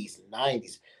 80s and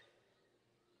 90s.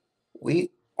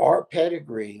 We Our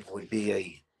pedigree would be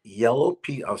a yellow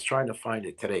pea. I was trying to find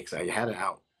it today because I had it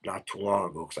out not too long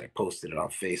ago because I posted it on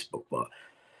Facebook. But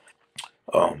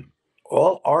um,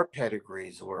 all our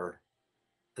pedigrees were.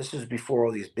 This is before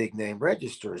all these big name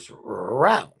registers were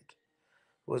around.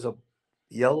 Was a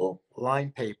yellow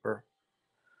line paper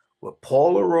with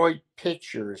Polaroid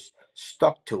pictures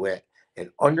stuck to it,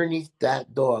 and underneath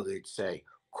that dog they'd say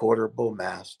quarter bull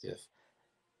mastiff,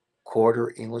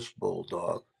 quarter English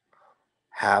bulldog,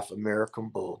 half American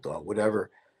bulldog, whatever,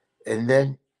 and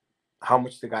then how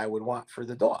much the guy would want for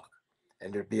the dog,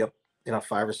 and there'd be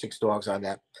five or six dogs on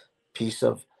that piece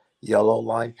of yellow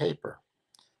line paper.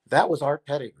 That was our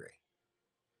pedigree.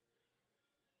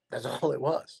 That's all it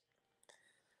was.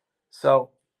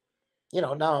 So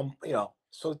now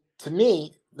so to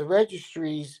me the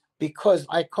registries, because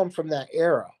I come from that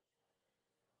era,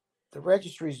 the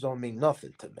registries don't mean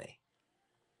nothing to me.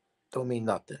 Don't mean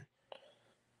nothing.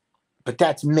 But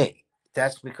that's me.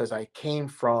 That's because I came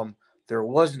from, there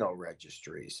was no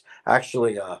registries.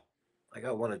 Actually, I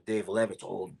got one of Dave Levitt's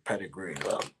old pedigree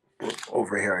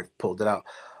over here. I pulled it out.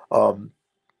 Um,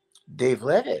 Dave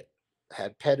Levitt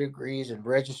had pedigrees and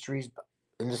registries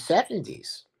in the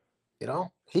 70s.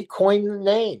 He coined the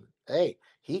name. Hey,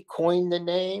 he coined the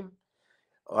name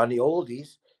on the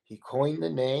oldies. He coined the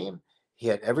name. He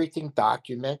had everything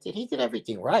documented. He did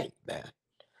everything right, man.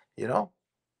 You know,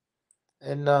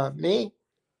 and me,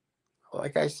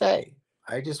 like I say,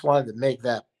 I just wanted to make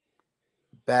that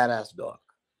badass dog.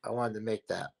 I wanted to make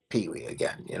that Pee Wee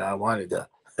again. I wanted to,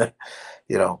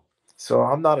 you know. So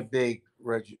I'm not a big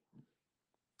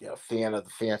fan of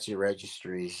the fancy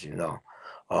registries.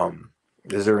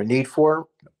 Is there a need for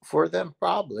them?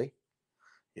 Probably.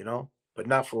 But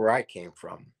not for where I came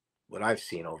from. What I've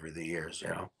seen over the years.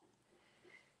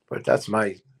 But that's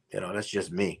that's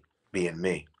just me being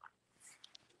me.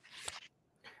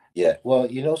 Yeah. Well,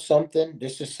 something.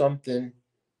 This is something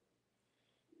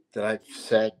that I've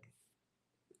said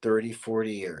 30,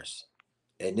 40 years.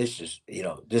 And this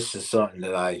is something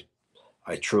that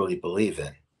I truly believe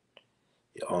in.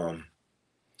 Um,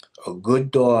 a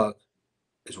good dog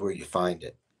is where you find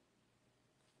it.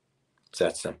 It's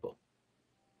that simple.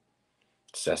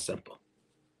 It's that simple.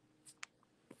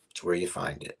 It's where you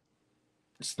find it.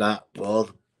 It's not all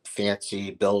the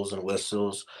fancy bells and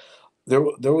whistles. There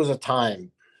was a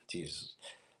time, Jesus,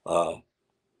 uh,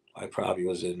 I probably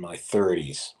was in my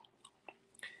 30s,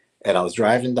 and I was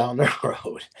driving down the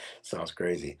road. Sounds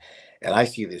crazy, and I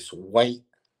see this white.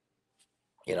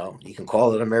 You can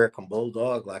call it American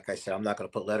Bulldog. Like I said, I'm not going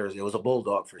to put letters. It was a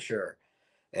bulldog for sure,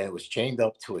 and it was chained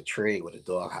up to a tree with a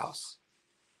doghouse,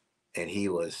 and he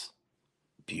was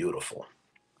beautiful.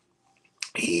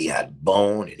 He had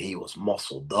bone and he was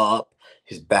muscled up.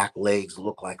 His back legs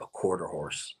looked like a quarter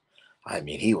horse. I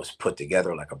mean, he was put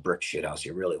together like a brick shit house.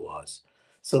 He really was.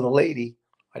 So the lady,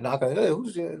 I knock on, hey,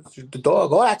 who's the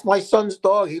dog? Oh, that's my son's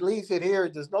dog. He leaves it here.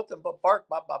 There's nothing but bark.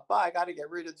 Blah, blah, blah. I got to get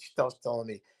rid of it. She was telling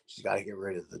me she's got to get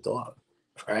rid of the dog.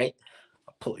 Right?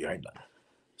 I'll pull you right now.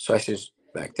 So I says,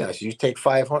 back then, I said, you take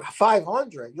 500.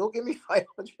 500? You'll give me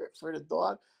 500 for the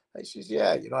dog? I says,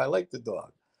 yeah, I like the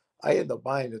dog. I ended up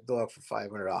buying the dog for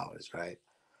 $500, right?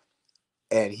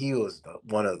 And he was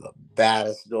one of the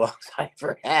baddest dogs I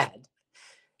ever had.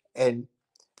 And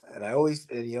I always,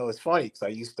 and it's funny because I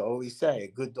used to always say,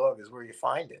 a good dog is where you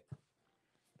find it.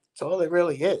 It's all it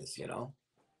really is.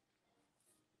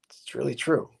 It's really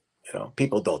true.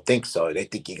 People don't think so. They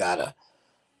think you gotta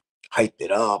hype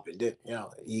it up, and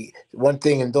one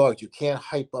thing in dogs, you can't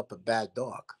hype up a bad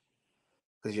dog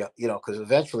because because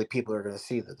eventually people are gonna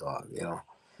see the dog.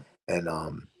 And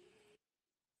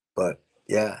but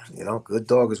yeah, good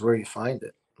dog is where you find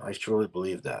it. I truly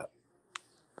believe that.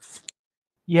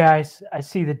 Yeah, I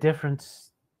see the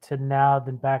difference to now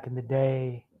than back in the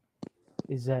day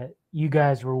is that you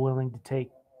guys were willing to take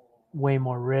way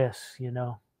more risks.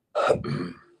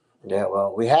 Yeah,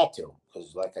 well, we had to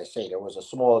because, like I say, there was a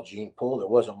small gene pool. There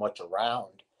wasn't much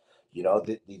around.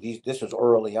 This was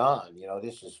early on.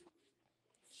 This is,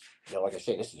 like I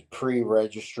say, this is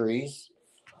pre-registries.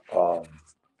 Um,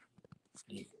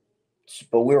 you-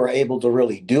 but we were able to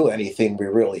really do anything we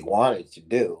really wanted to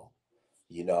do.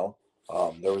 You know,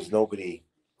 there was nobody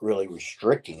really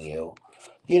restricting you.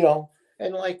 You know,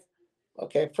 and like,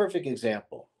 okay, perfect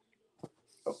example.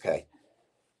 Okay,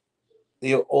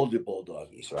 the older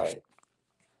bulldoggies, right?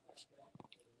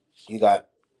 You got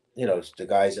it's the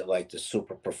guys that like the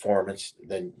super performance.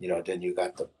 Then you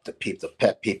got the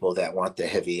pet people that want the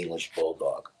heavy English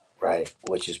bulldog, right?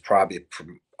 Which is probably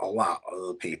a lot of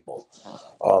the people.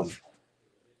 um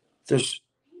there's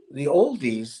the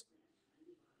oldies,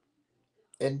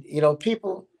 and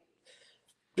people.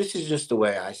 This is just the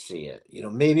way I see it.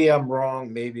 Maybe I'm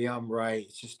wrong, maybe I'm right.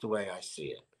 It's just the way I see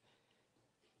it.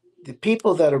 The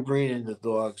people that are breeding the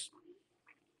dogs,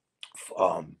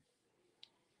 um,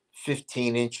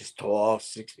 15 inches tall,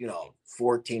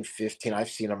 14, 15. I've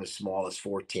seen them as small as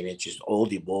 14 inches,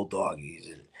 oldie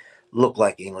bulldoggies, and look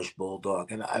like English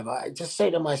bulldog. And I just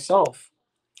say to myself,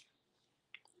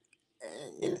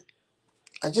 eh,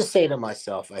 I just say to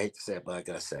myself, I hate to say it, but I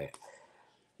gotta say it.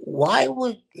 Why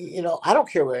would I don't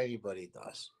care what anybody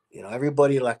does.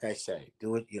 Everybody, like I say,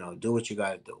 do it. Do what you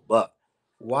gotta do. But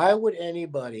why would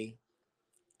anybody?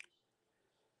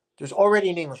 There's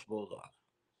already an English bulldog.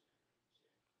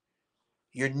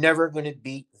 You're never going to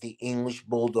beat the English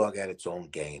bulldog at its own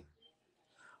game.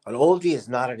 An oldie is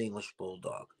not an English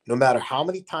bulldog. No matter how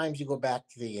many times you go back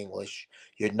to the English,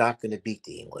 you're not going to beat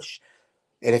the English.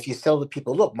 And if you tell the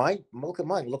people, look at mine,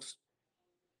 looks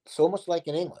so much like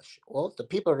an English. Well, the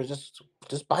people are just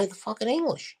buy the fucking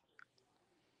English.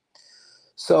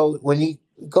 So when you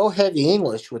go heavy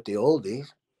English with the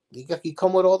oldies, you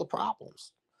come with all the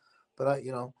problems. But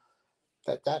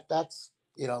that's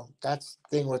the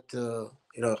thing with the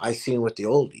I seen with the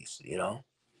oldies.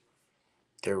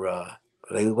 They're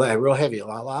they went real heavy. A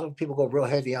lot of people go real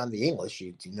heavy on the English.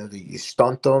 You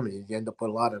stunt them, and you end up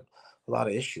with a lot of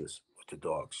issues with the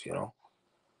dogs.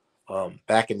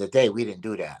 Back in the day, we didn't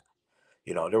do that.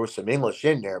 There was some English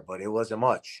in there, but it wasn't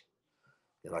much.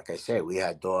 Like I said, we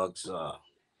had dogs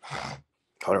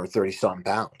 130 something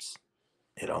pounds.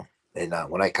 You know, and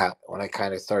when I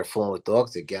kind of started fooling with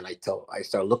dogs again, I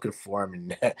started looking for them,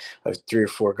 and there's 3 or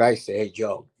 4 guys say, "Hey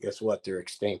Joe, guess what? They're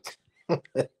extinct.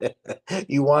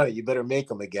 You want it? You better make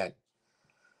them again."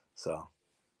 So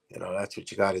that's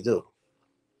what you got to do.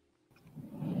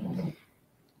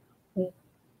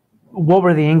 What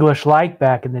were the English like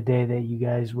back in the day that you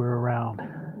guys were around?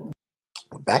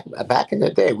 Back in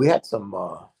the day, we had some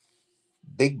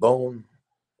big bone.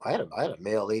 I had a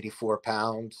male 84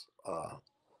 pounds.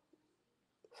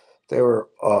 They were.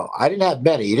 I didn't have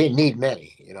many. You didn't need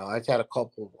many. I just had a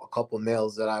couple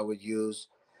males that I would use,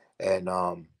 and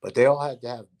but they all had to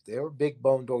have. They were big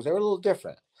bone dogs. They were a little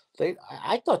different.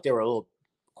 I thought they were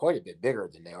quite a bit bigger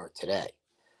than they are today.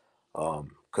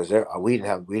 Because we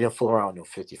didn't fool around no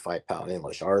 55-pound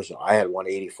English. Ours, I had one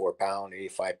 84 pound,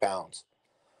 85 pounds.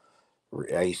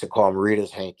 I used to call him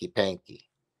Reda's hanky panky.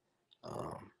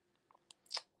 Um,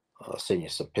 I'll send you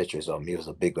some pictures of him. He was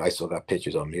a big. I still got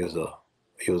pictures of him. He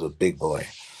was a big boy.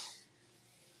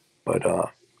 But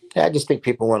yeah, I just think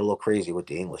people went a little crazy with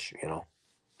the English.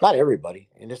 Not everybody,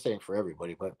 and this ain't for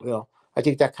everybody, but I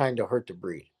think that kind of hurt the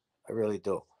breed. I really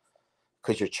do,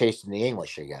 because you're chasing the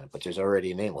English again, but there's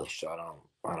already an English, so I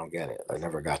don't get it. I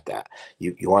never got that.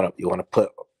 You want to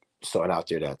put something out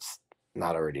there that's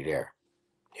not already there.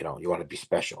 You want to be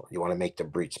special. You want to make the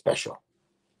breed special.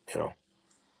 You know,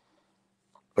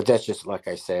 but that's just like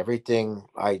I say. Everything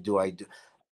I do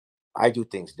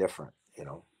things different.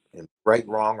 And right,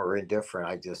 wrong, or indifferent.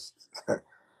 I just the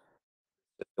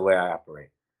way I operate.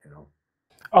 You know.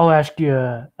 I'll ask you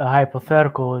a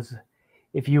hypothetical: is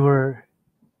if you were,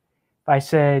 if I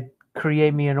said,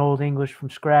 create me an old English from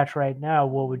scratch right now,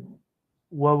 what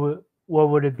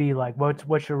would it be like?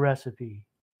 What's your recipe?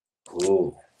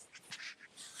 Ooh.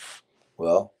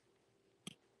 Well,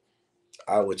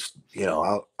 I would,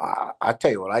 I'll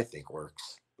tell you what I think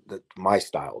works. My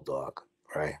style dog,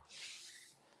 right?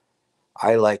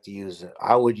 I like to use it.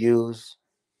 I would use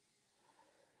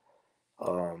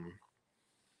um,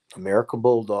 American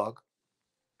Bulldog.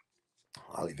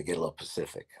 I'll even get a little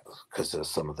Pacific because of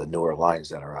some of the newer lines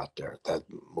that are out there. That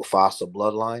Mufasa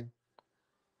bloodline,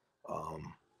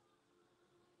 um,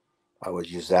 I would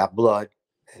use that blood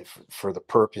for the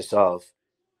purpose of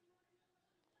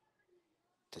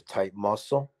the tight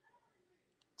muscle,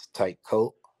 the tight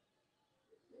coat,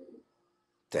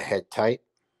 the head tight,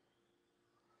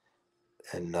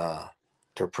 and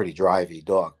they're pretty drivey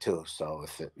dog too. So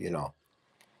if it,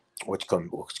 which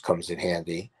comes in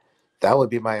handy. That would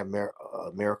be my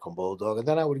American Bulldog, and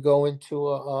then I would go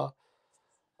into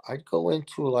I'd go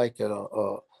into like an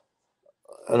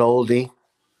oldie,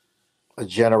 a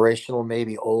generational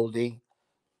maybe oldie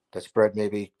that's bred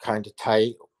maybe kind of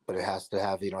tight, but it has to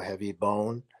have heavy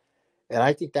bone. And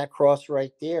I think that cross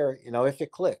right there, if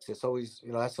it clicks, it's always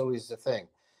that's always the thing,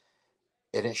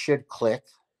 and it should click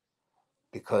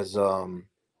because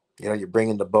you're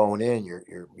bringing the bone in,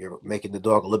 you're making the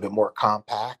dog a little bit more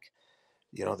compact.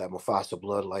 That Mufasa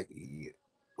blood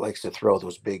likes to throw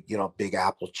those big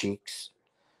apple cheeks.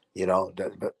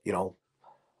 But you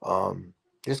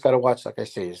just got to watch, like I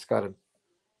say, you just got to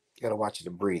You got to watch the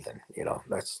breathing.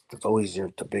 That's always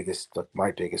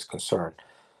my biggest concern.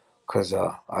 Because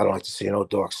I don't like to see no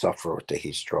dog suffer with the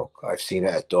heat stroke. I've seen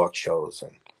it at dog shows,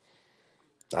 and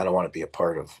I don't want to be a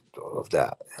part of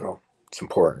that. It's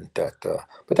important that.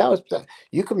 But that was that.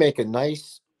 You can make a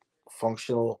nice,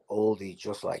 functional oldie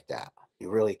just like that.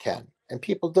 You really can, and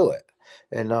people do it,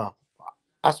 and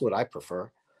that's what I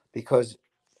prefer. Because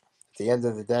at the end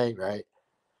of the day, right?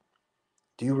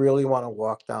 Do you really want to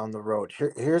walk down the road?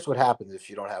 Here's what happens if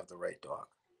you don't have the right dog.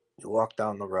 You walk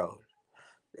down the road,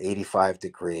 85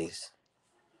 degrees.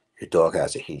 Your dog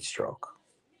has a heat stroke.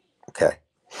 Okay.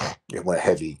 It went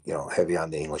heavy, heavy on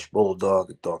the English bulldog.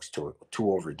 The dog's too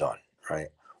overdone, right?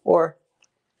 Or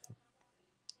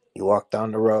you walk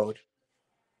down the road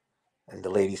and the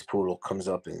lady's poodle comes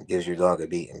up and gives your dog a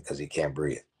beating because he can't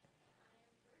breathe.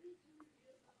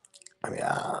 I mean,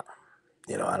 I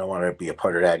don't want to be a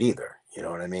part of that either. You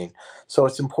know what I mean? So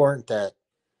it's important that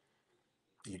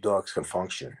your dogs can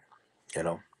function. You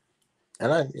know,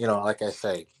 and like I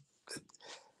say,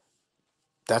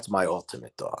 that's my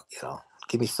ultimate dog.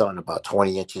 Give me something about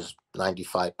 20 inches,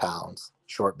 95 pounds,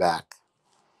 short back,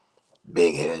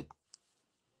 big head,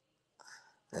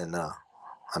 and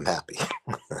I'm happy.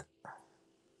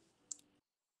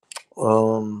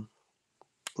 Um,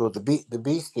 well, the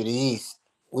Beast of the East.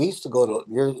 We used to go to.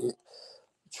 You're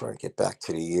trying to get back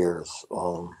to the years.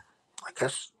 I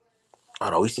guess I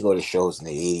don't know. We used to go to shows in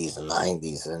the 80s and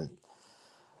 90s,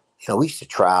 and we used to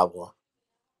travel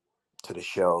to the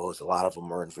shows. A lot of them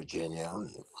were in Virginia.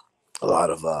 And a lot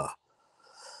of uh,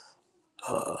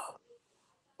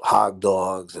 hog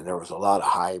dogs, and there was a lot of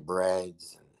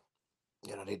hybrids.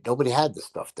 And nobody had the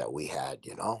stuff that we had.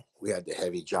 We had the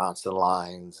heavy Johnson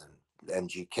lines and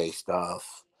MGK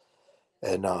stuff,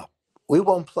 and we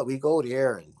won't play. We go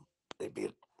there, and they'd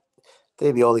be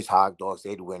they'd be all these hog dogs.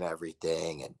 They'd win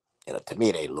everything, and to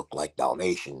me, they looked like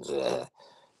Dalmatians.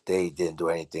 They didn't do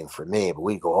anything for me, but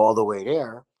we go all the way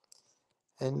there,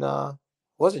 and it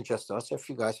wasn't just us. A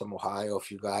few guys from Ohio, a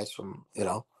few guys from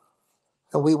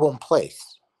and we won't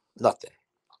place nothing.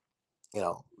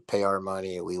 Pay our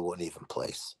money, and we wouldn't even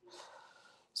place.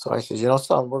 So I said,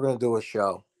 son, we're going to do a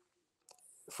show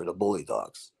for the Bully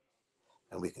Dogs.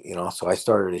 And so I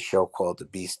started a show called The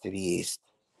Beast of the East.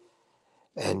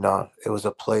 And it was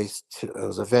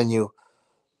a venue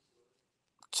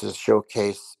to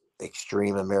showcase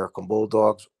extreme American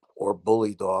Bulldogs or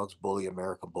Bully Dogs, Bully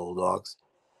American Bulldogs.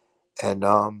 And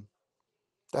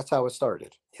that's how it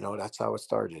started. That's how it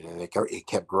started. And it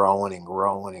kept growing and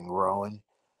growing and growing.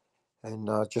 And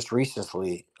just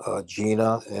recently,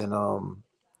 Gina and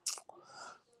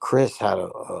Chris had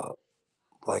a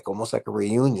like almost like a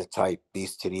reunion type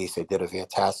Beast to the East. They did a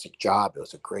fantastic job. It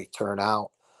was a great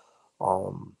turnout.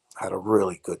 Had a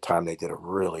really good time. They did a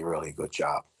really, really good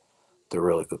job. They're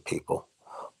really good people.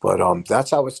 But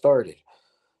that's how it started.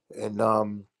 And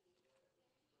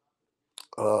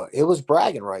it was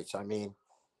bragging rights. I mean,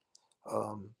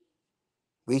 um,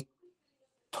 we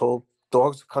told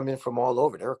dogs to come in from all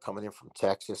over. They were coming in from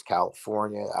Texas,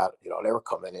 California. They were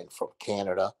coming in from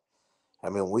Canada. I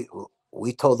mean,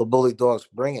 we told the Bully Dogs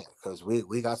bring it because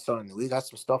we got some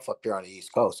stuff up here on the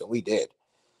East Coast, and we did.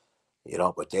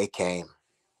 But they came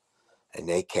and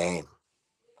they came,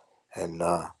 and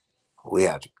we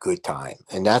had a good time,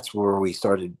 and that's where we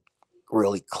started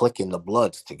really clicking the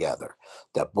bloods together.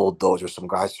 That bulldozer, some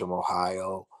guys from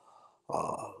Ohio,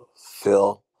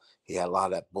 Phil, he had a lot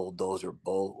of that bulldozer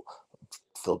bull.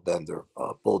 Phil Bender,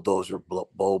 bulldozer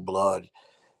bull blood.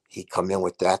 He come in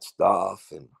with that stuff,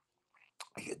 and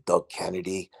Doug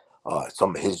Kennedy.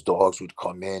 Some of his dogs would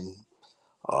come in.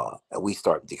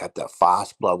 And they got that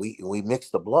fast blood. We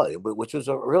mixed the blood, which was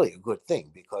really a good thing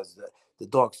because the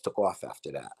dogs took off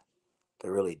after that. They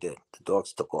really did. The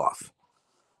dogs took off,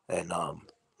 and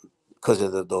because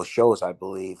of those shows, I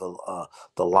believe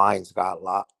the lines got a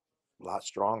lot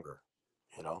stronger.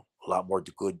 A lot more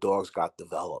good dogs got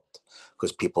developed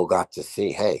because people got to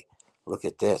see, hey, look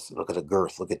at this, look at the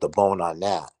girth, look at the bone on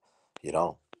that. You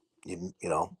know,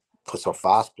 put some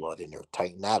fast blood in there,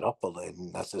 tighten that up a little,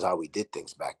 and that's just how we did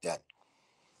things back then.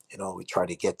 We tried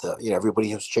to get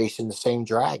everybody was chasing the same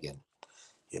dragon.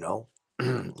 You know,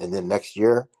 and then next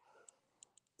year,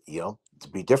 to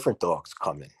be different dogs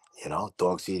coming.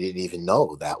 Dogs you didn't even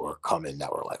know that were coming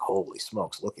that were like, holy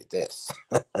smokes, look at this.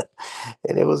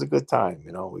 And it was a good time.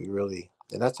 We really,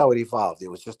 and that's how it evolved. It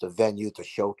was just a venue to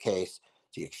showcase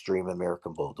the extreme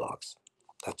American Bulldogs.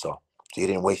 That's all. So you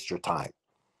didn't waste your time.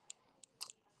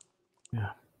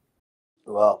 Yeah.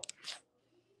 Well,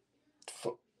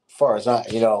 f- far as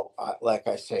like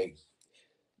I say,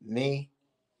 me,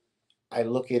 I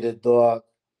look at a dog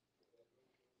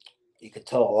You could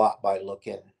tell a lot by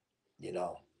looking, you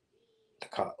know,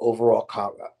 the overall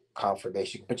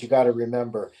confirmation. But you got to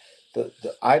remember, the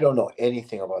I don't know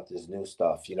anything about this new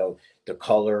stuff. You know, the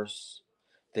colors.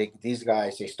 These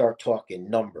guys, they start talking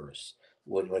numbers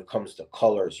when it comes to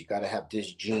colors. You got to have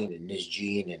this gene and this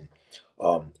gene and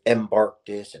embark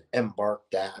this and embark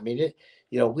that. I mean,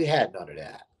 we had none of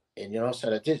that. And so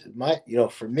that this my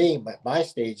for me, my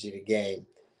stage of the game,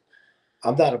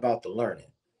 I'm not about to learn it.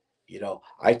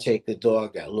 I take the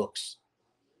dog that looks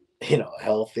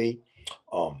healthy.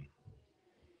 Um,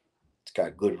 it's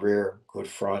got good rear, good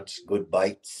fronts, good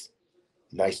bites,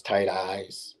 nice tight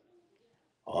eyes.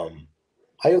 Um,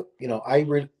 I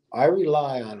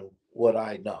rely on what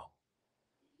I know,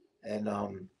 and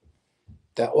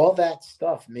that all that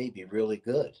stuff may be really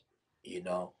good. You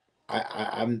know,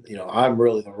 I'm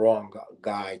really the wrong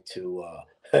guy to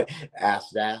ask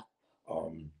that.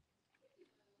 Um,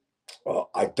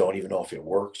 well, I don't even know if it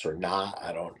works or not.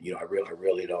 I don't, I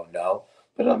really don't know.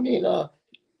 But I mean, I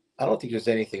don't think there's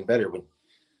anything better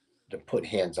than put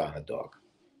hands on a dog.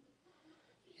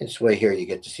 This way here you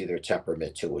get to see their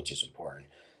temperament too, which is important.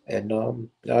 And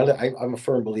I'm a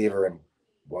firm believer in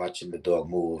watching the dog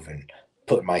move and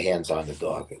putting my hands on the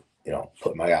dog,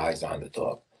 put my eyes on the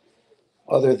dog.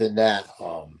 Other than that,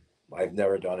 I've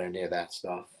never done any of that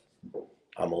stuff.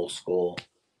 I'm old school,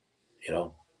 you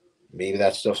know. Maybe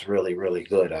that stuff's really, really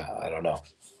good. I don't know.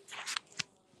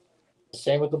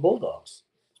 Same with the bulldogs.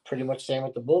 It's pretty much same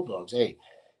with the bulldogs. Hey,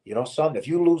 son, if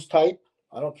you lose type,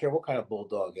 I don't care what kind of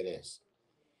bulldog it is.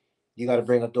 You got to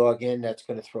bring a dog in that's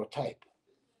going to throw type.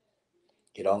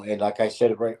 And like I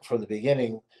said right from the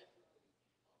beginning,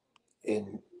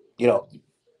 in you know,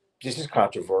 this is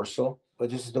controversial, but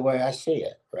this is the way I see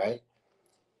it. Right?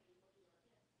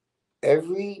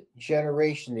 Every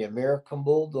generation the American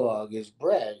Bulldog is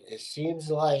bred, it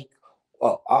seems like.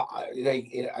 Well, I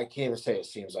can't even say it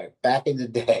seems like. Back in the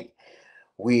day,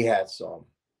 we had some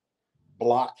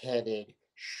block-headed,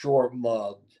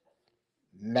 short-mugged,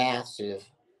 massive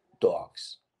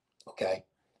dogs. Okay,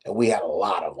 and we had a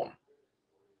lot of them.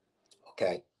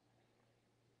 Okay,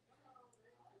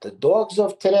 the dogs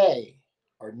of today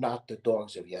are not the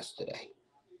dogs of yesterday.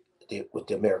 With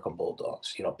the American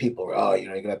Bulldogs, people are,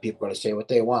 you're gonna have people going to say what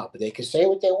they want, but they can say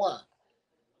what they want.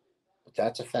 But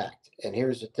that's a fact. And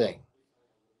here's the thing,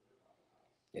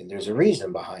 and there's a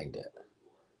reason behind it,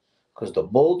 because the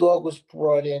Bulldog was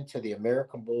brought into the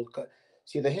American Bulldog.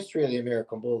 See, the history of the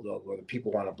American Bulldog, whether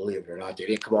people want to believe it or not, they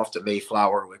didn't come off the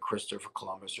Mayflower with Christopher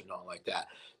Columbus or nothing like that.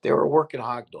 They were a working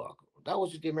hog dog. That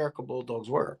was what the American Bulldogs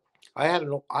were. I had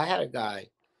a guy,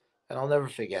 and I'll never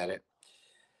forget it.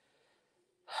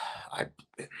 I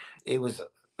it was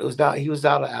not he was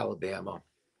out of Alabama,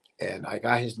 and I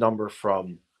got his number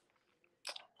from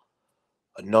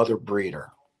another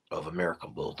breeder of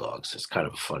American Bulldogs. It's kind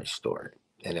of a funny story,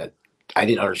 and I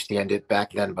didn't understand it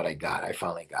back then, but I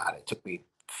finally got it. It took me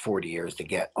 40 years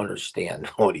to understand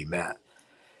what he meant.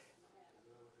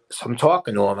 So I'm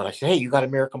talking to him, and I said, "Hey, you got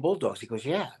American Bulldogs?" He goes,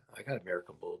 "Yeah, I got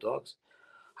American Bulldogs."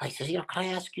 I said, "Can I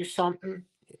ask you something?"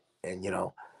 And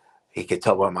he could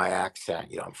tell by my accent,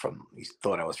 he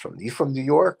thought I was from, you from New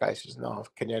York? I says, no, I'm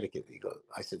Connecticut.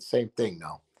 I said, same thing,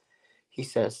 no. He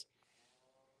says,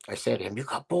 I said to him, you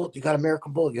got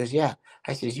American Bull? He goes, yeah.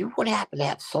 I says, you would happen to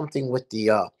have something with the,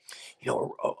 a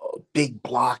big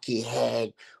blocky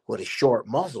head with a short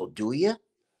muzzle, do you?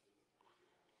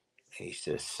 He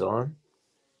says, son.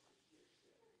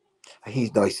 He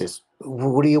says,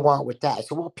 what do you want with that? I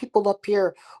said, well, people up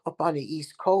here, up on the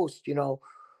East Coast,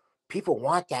 people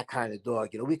want that kind of dog.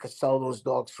 We could sell those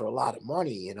dogs for a lot of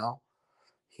money.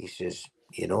 He says,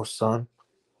 son,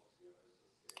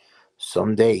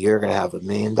 someday you're going to have $1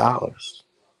 million. But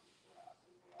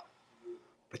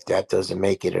that doesn't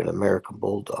make it an American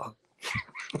Bulldog.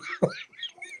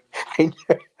 I,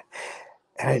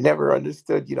 I never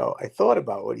understood, I thought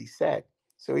about what he said.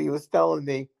 So he was telling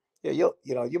me, yeah,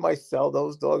 you might sell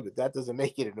those dogs, but that doesn't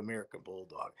make it an American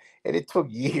Bulldog. And it took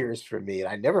years for me, and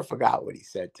I never forgot what he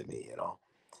said to me.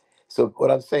 So what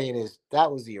I'm saying is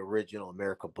that was the original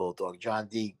American Bulldog. John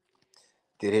D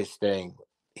did his thing.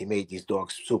 He made these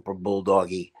dogs super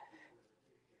bulldoggy.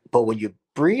 But when you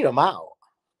breed them out,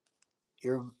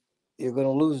 you're you're going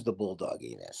to lose the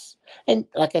bulldogginess. And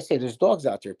like I say, there's dogs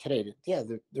out there today that, yeah,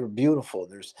 they're beautiful.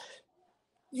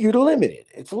 You're limited.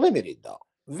 It's limited though,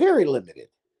 very limited.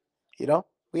 You know,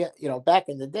 back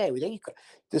in the day,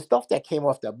 the stuff that came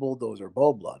off that bulldozer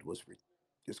bull blood was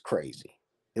crazy.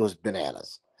 It was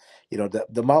bananas.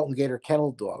 The mountain gator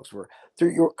kennel dogs were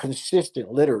through your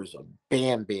consistent litters of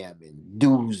Bam Bam and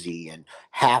Doozy and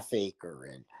Half Acre,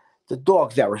 and the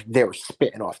dogs that were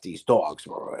spitting off these dogs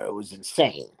it was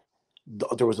insane.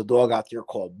 There was a dog out there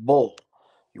called Bull.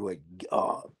 You would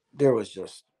there was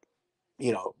just,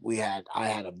 I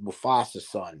had a Mufasa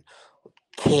son,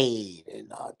 Cade,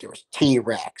 and there was T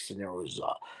Rex, and there was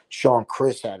Sean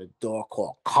Chris had a dog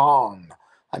called Kong.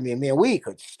 I mean, man,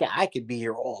 I could be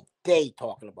here all day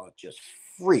talking about just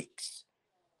freaks.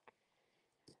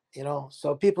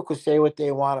 So people could say what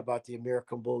they want about the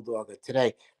American Bulldog of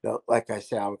today. Like I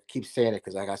said, I would keep saying it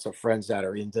because I got some friends that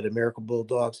are into the American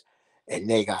Bulldogs, and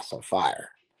they got some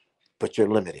fire. But you're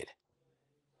limited.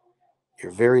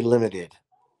 You're very limited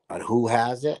on who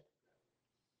has it.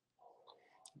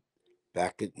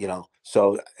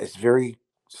 So it's very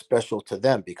special to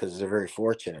them because they're very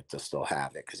fortunate to still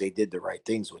have it because they did the right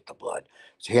things with the blood.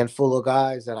 It's a handful of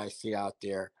guys that I see out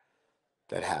there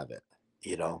that have it.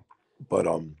 You know, but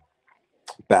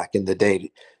back in the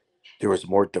day, there was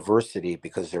more diversity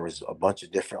because there was a bunch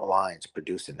of different lines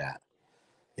producing that.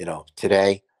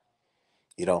 Today,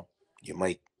 you know, you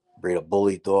might breed a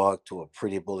bully dog to a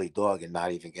pretty bully dog and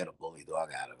not even get a bully dog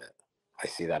out of it. I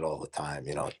see that all the time.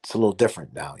 It's a little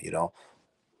different now.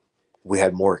 We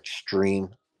had more extreme,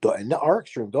 and our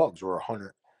extreme dogs were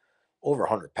 100, over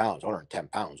 100 pounds, 110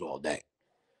 pounds all day.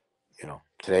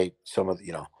 Today some of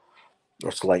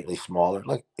are slightly smaller.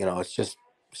 Like it's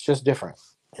just different.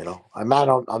 I'm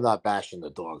not bashing the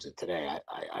dogs of today.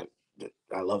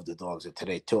 I love the dogs of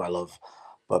today too.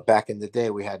 But back in the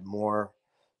day we had more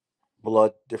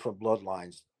different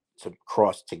bloodlines to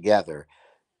cross together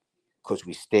because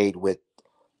we stayed with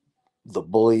the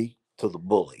bully to the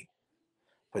bully.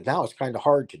 But now it's kind of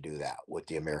hard to do that with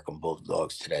the American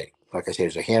Bulldogs today. Like I say,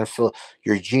 there's a handful.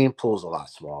 Your gene pool's a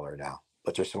lot smaller now,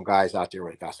 but there's some guys out there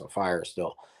that got some fire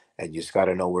still, and you just got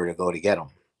to know where to go to get them.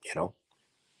 You know.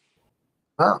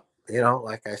 Well,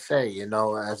 like I say,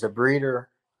 as a breeder,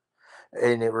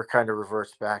 and it kind of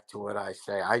reverts back to what I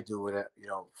say. I do it.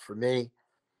 For me,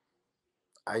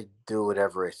 I do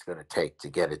whatever it's going to take to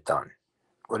get it done.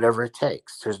 Whatever it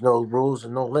takes. There's no rules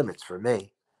and no limits for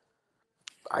me.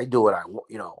 I do what I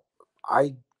want.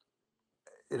 I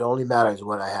It only matters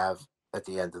what I have at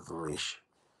the end of the leash.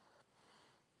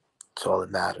 It's all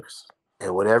that matters.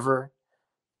 And whatever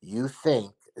you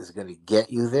think is going to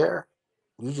get you there,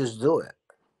 you just do it,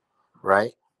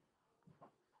 right?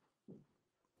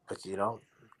 But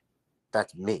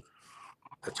that's me.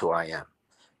 That's who I am.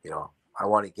 I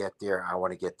want to get there. I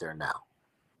want to get there now.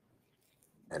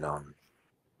 And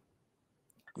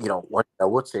what I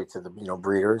would say to the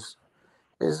breeders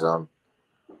is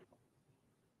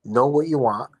know what you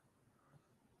want,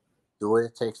 do what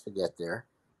it takes to get there,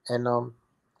 and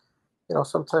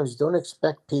sometimes don't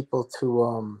expect people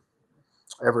to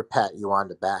ever pat you on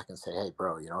the back and say, "Hey,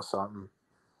 bro, you know something?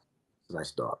 It's a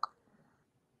nice dog."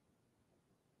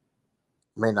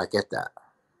 You may not get that,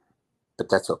 but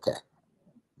that's okay.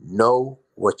 Know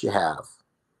what you have.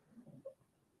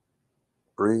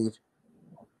 Breed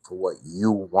for what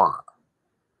you want.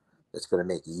 That's going to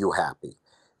make you happy.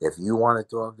 If you want a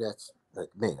dog that's like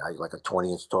me, I like a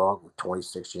 20-inch dog with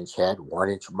 26-inch head,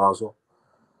 1-inch muzzle,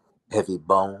 heavy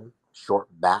bone, short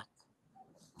back,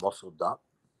 muscled up.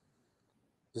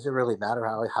 Does it really matter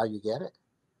how you get it?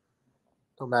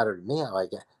 Don't matter to me how I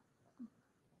get it.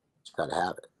 You got to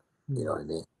have it. You know what I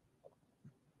mean?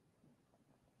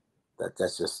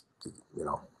 That's just, you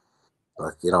know,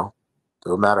 but,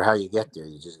 no matter how you get there,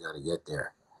 you just got to get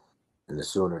there. And the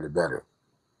sooner the better,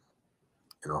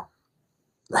 you know.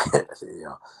 you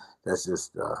know, that's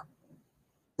just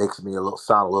makes me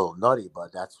sound a little nutty,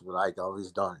 but that's what I always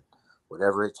done.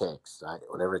 Whatever it takes,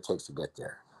 whatever it takes to get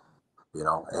there,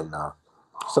 And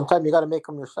sometimes you got to make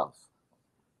them yourself.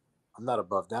 I'm not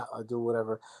above that. I do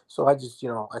whatever. So I just,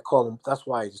 I call them. That's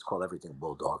why I just call everything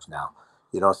bulldogs now.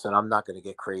 So I'm not going to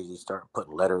get crazy, start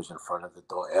putting letters in front of the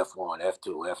dog. F1,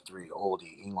 F2, F3,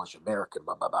 oldie, English, American,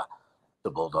 blah blah blah. The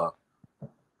bulldog.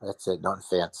 That's it. Nothing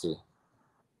fancy,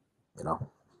 you know.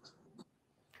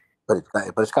 But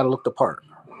it's got to look the part,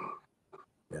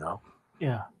 you know.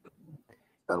 Yeah.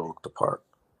 Got to look the part.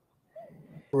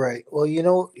 Right. Well, you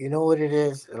know what it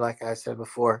is. Like I said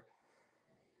before,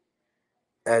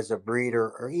 as a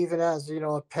breeder or even as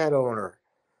a pet owner,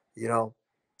 you know,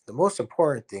 the most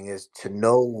important thing is to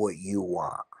know what you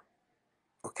want.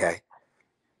 Okay.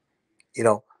 You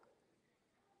know,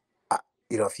 I,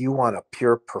 if you want a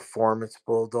pure performance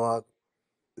bulldog,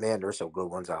 man, there's some good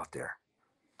ones out there.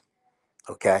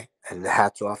 Okay, and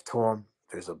hats off to them.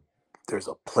 There's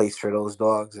a place for those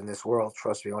dogs in this world.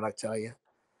 Trust me when I tell you.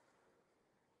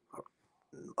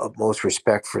 Utmost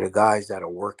respect for the guys that are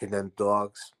working them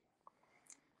dogs.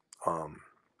 Um,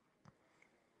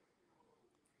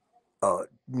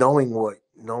 knowing what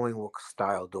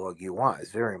style dog you want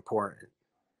is very important.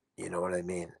 You know what I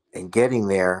mean? And getting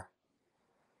there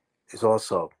is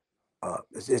also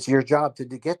it's your job to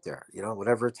get there. You know,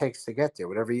 whatever it takes to get there.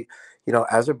 Whatever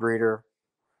as a breeder,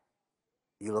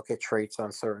 you look at traits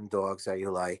on certain dogs that you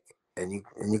like, and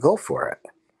you go for it.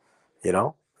 You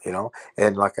know,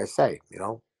 and like I say,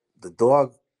 the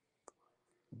dog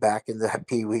back in the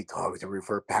Pee Wee dogs to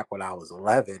revert back when I was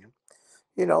 11.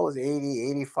 It was 80,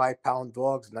 85 pound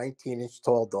dogs, 19-inch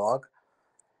tall dog.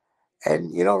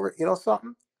 And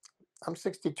something? I'm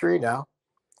 63 now,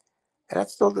 and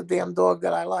that's still the damn dog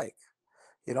that I like.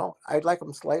 I'd like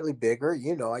them slightly bigger.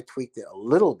 I tweaked it a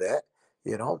little bit,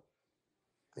 you know,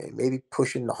 maybe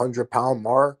pushing the 100-pound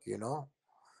mark,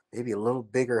 maybe a little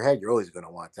bigger head. You're always going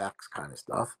to want that kind of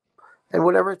stuff, and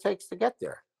whatever it takes to get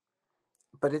there.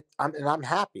 But I'm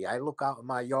happy. I look out in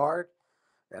my yard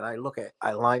and I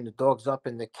line the dogs up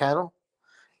in the kennel,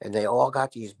 and they all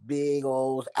got these big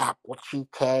old apple cheek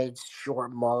heads,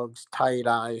 short mugs, tight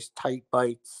eyes, tight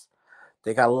bites.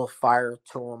 They got a little fire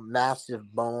to them,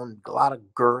 massive bone, a lot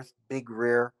of girth, big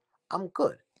rear. I'm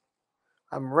good.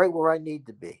 I'm right where I need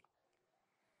to be.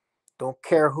 Don't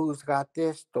care who's got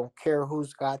this. Don't care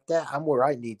who's got that. I'm where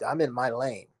I need to. I'm in my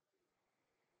lane.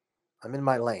 I'm in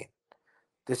my lane.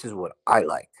 This is what I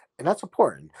like. And that's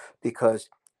important because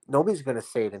nobody's going to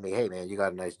say to me, hey, man, you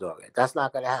got a nice dog. That's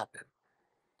not going to happen.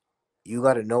 You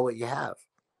got to know what you have.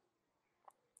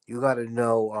 You got to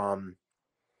know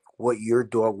what your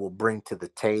dog will bring to the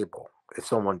table. If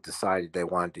someone decided they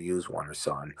wanted to use one or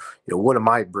something, what am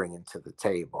I bringing to the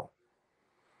table?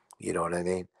 You know what I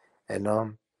mean?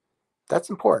 And that's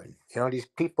important. These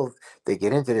people, they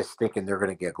get into this thinking they're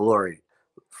going to get glory.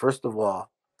 First of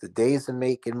all, the days of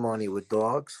making money with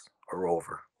dogs are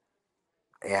over.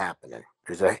 Ain't happening.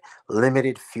 There's a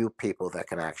limited few people that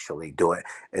can actually do it.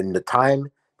 And the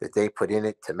time that they put in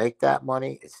it to make that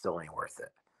money, it still ain't worth it.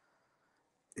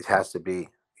 It has to be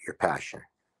your passion.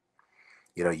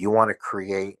 You want to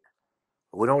create,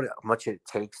 we don't know how much it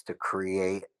takes to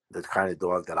create the kind of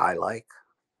dog that I like.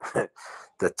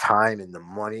 The time and the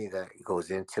money that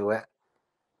goes into it.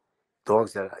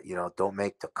 Dogs that don't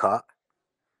make the cut,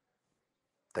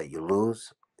 that you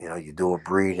lose. You do a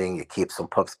breeding, you keep some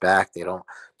pups back. They don't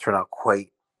turn out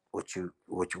quite what you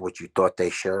thought they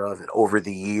should have. And over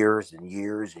the years and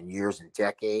years and years and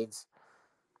decades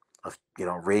of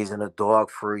raising a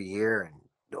dog for a year and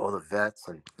all the vets,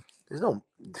 and there's no,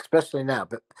 especially now,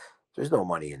 but there's no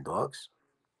money in dogs.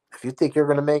 If you think you're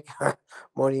going to make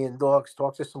money in dogs,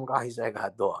 talk to some guys that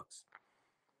got dogs.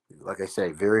 Like I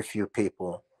say, very few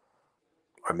people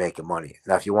are making money.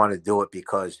 Now, if you want to do it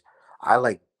because I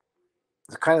like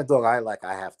the kind of dog I like,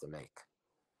 I have to make.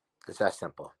 It's that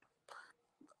simple.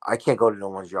 I can't go to no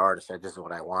one's yard and say, this is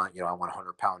what I want. I want a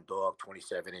 100-pound dog,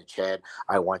 27-inch head.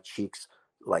 I want cheeks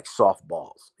like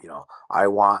softballs. I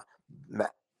want,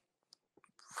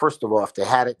 first of all, if they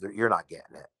had it, you're not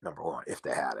getting it. Number one, if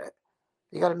they had it.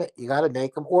 You gotta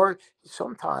make them. Or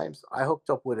sometimes I hooked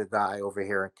up with a guy over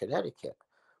here in Connecticut,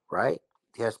 right?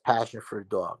 He has passion for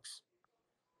dogs.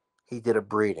 He did a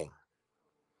breeding.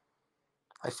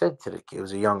 I said to the kid, it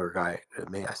was a younger guy to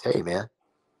me, I said, hey man,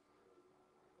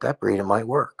 that breeding might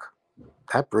work.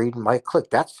 That breeding might click.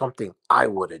 That's something I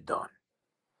would have done.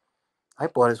 I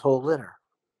bought his whole litter.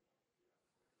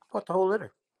 Bought the whole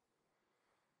litter.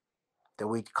 Then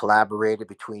we collaborated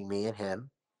between me and him.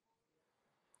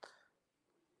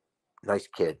 Nice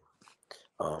kid,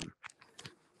 um,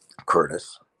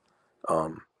 Curtis.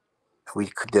 Um, we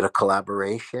did a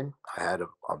collaboration. I had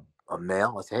a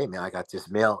male. I said, hey man, I got this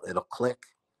male. It'll click.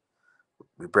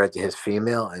 We bred to his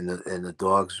female, and the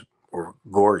dogs were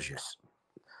gorgeous.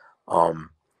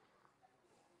 Um,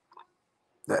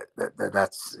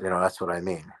 that's what I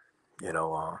mean. You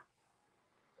know, uh,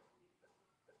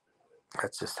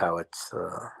 that's just how it's.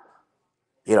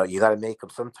 You got to make them.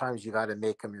 Sometimes you got to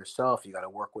make them yourself. You got to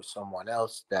work with someone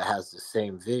else that has the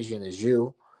same vision as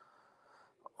you.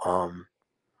 Um,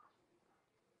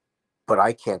 but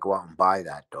I can't go out and buy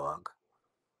that dog.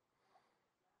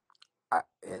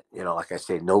 Like I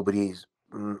say, nobody's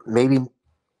maybe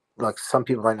like some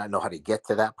people might not know how to get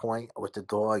to that point with the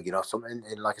dog. And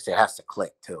like I say, it has to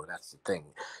click too. That's the thing.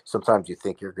 Sometimes you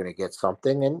think you're going to get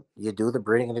something, and you do the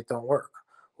breeding, and it don't work.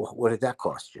 Well, what did that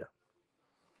cost you?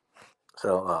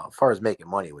 So as far as making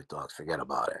money with dogs, forget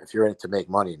about it. If you're in it to make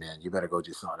money, man, you better go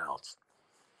do something else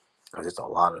because it's a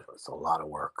lot of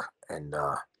work, and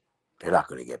you're not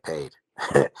going to get paid.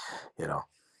 you know.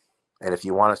 And if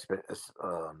you want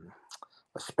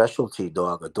a specialty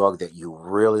dog, a dog that you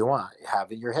really want,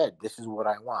 have in your head, this is what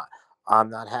I want. I'm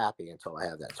not happy until I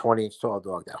have that 20-inch tall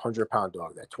dog, that 100-pound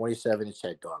dog, that 27-inch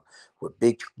head dog with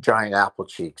big giant apple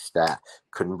cheeks that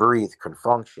can breathe, can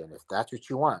function. If that's what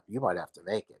you want, you might have to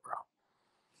make it, bro.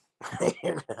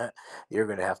 You're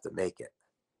gonna have to make it,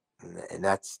 and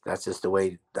that's just the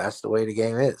way the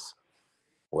game is.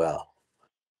 Well,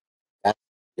 that,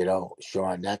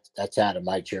 Sean, that's out of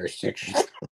my jurisdiction.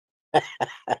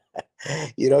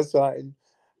 Something.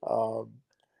 Um,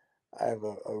 I have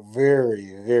a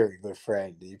very, very good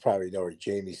friend. You probably know her,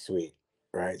 Jamie Sweet,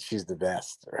 right? She's the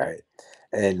best, right?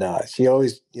 And she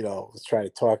always, was trying to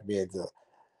talk me into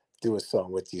doing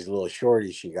something with these little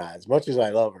shorties she got. As much as I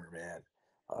love her, man,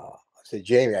 I said,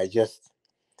 Jamie, I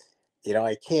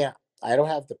can't. I don't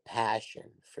have the passion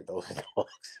for those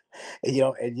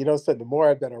dogs. So the more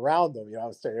I've been around them,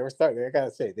 I'm starting. They were starting. I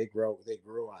gotta say, they grew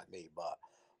on me, but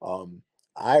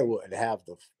I wouldn't have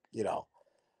you know,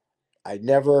 I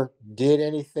never did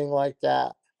anything like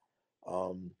that.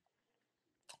 Um,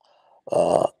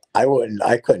 I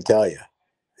couldn't tell you,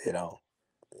 you know,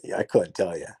 yeah, I couldn't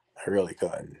tell you. I really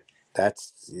couldn't.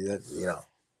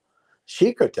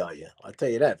 She could tell you. I'll tell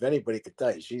you that. If anybody could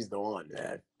tell you, she's the one,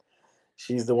 man.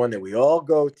 She's the one that we all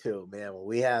go to, man. When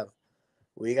we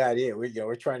got in,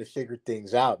 we're trying to figure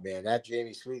things out, man. That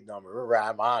Jamie Sweet number,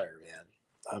 I'm on her, man.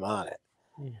 I'm on it.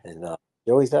 Yeah. And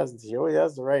she always has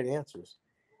the right answers.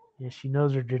 Yeah, she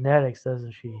knows her genetics,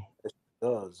 doesn't she? She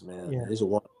does, man. Yeah. There's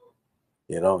one.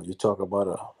 You talk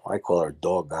about I call her a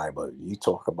dog guy, but you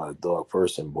talk about a dog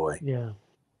person, boy. Yeah.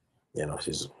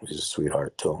 She's a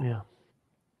sweetheart too. Yeah.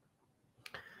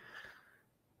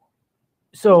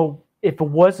 So if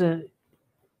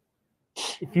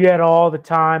you had all the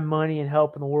time, money, and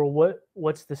help in the world,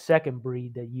 what's the second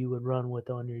breed that you would run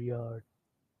with on your yard?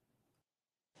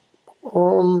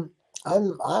 Um,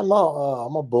 I'm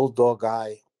a bulldog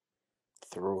guy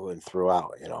through and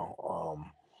throughout.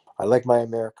 I like my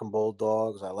American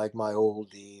bulldogs. I like my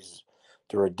oldies.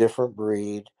 They're a different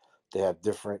breed. They have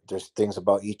different. There's things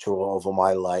about each of them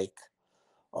I like.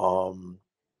 Um,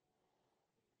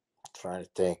 Trying to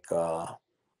think.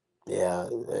 Yeah,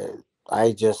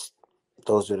 I just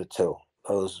those are the two.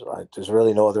 There's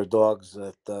really no other dogs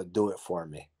that do it for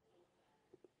me.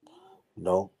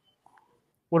 No,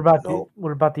 no.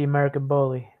 What about the American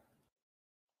Bully?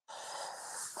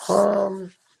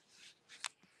 Um,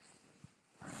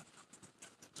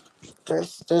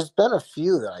 there's been a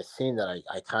few that I've seen that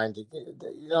I kind of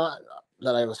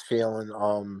that I was feeling.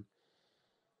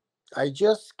 I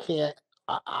just can't.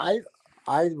 I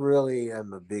really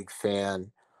am a big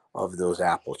fan of those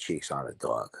apple cheeks on a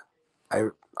dog. I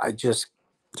I just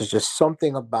There's just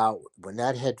something about when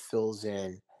that head fills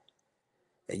in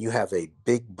and you have a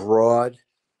big broad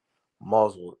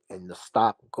muzzle and the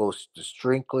stop goes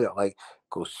distinctly like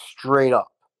goes straight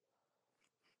up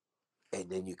and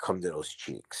then you come to those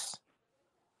cheeks.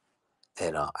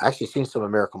 And I actually seen some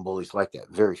American bullies like that.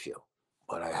 Very few,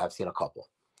 but I have seen a couple.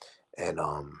 And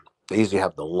they usually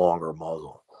have the longer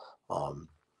muzzle. Um,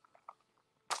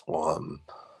 um,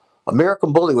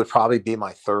 American bully would probably be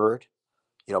my third.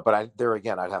 But there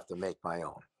again, I'd have to make my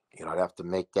own. I'd have to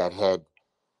make that head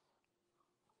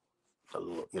a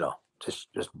little, just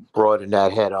broaden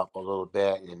that head up a little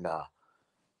bit and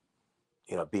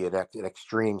be an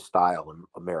extreme style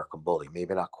American bully.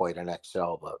 Maybe not quite an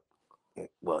XL, but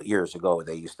well, years ago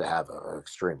they used to have an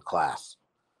extreme class.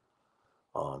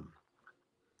 Um,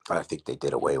 I think they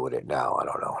did away with it now. I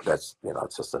don't know. That's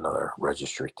it's just another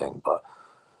registry thing. But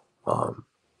um,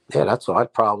 yeah, that's what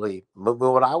I'd probably.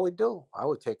 What I would do, I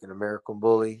would take an American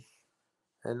bully,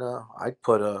 and I'd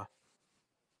put a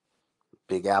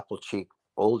big apple cheek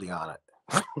oldie on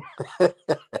it.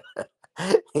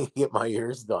 And get my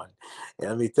ears done. And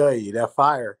let me tell you, that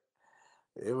fire,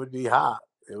 it would be hot.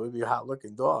 It would be a hot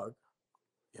looking dog,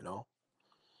 you know.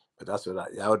 But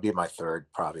that would be my third,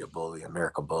 probably a bully,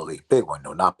 American bully, big one,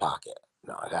 no, not pocket.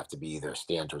 No, it'd have to be either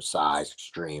standard size,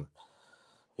 extreme,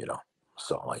 you know,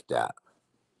 something like that.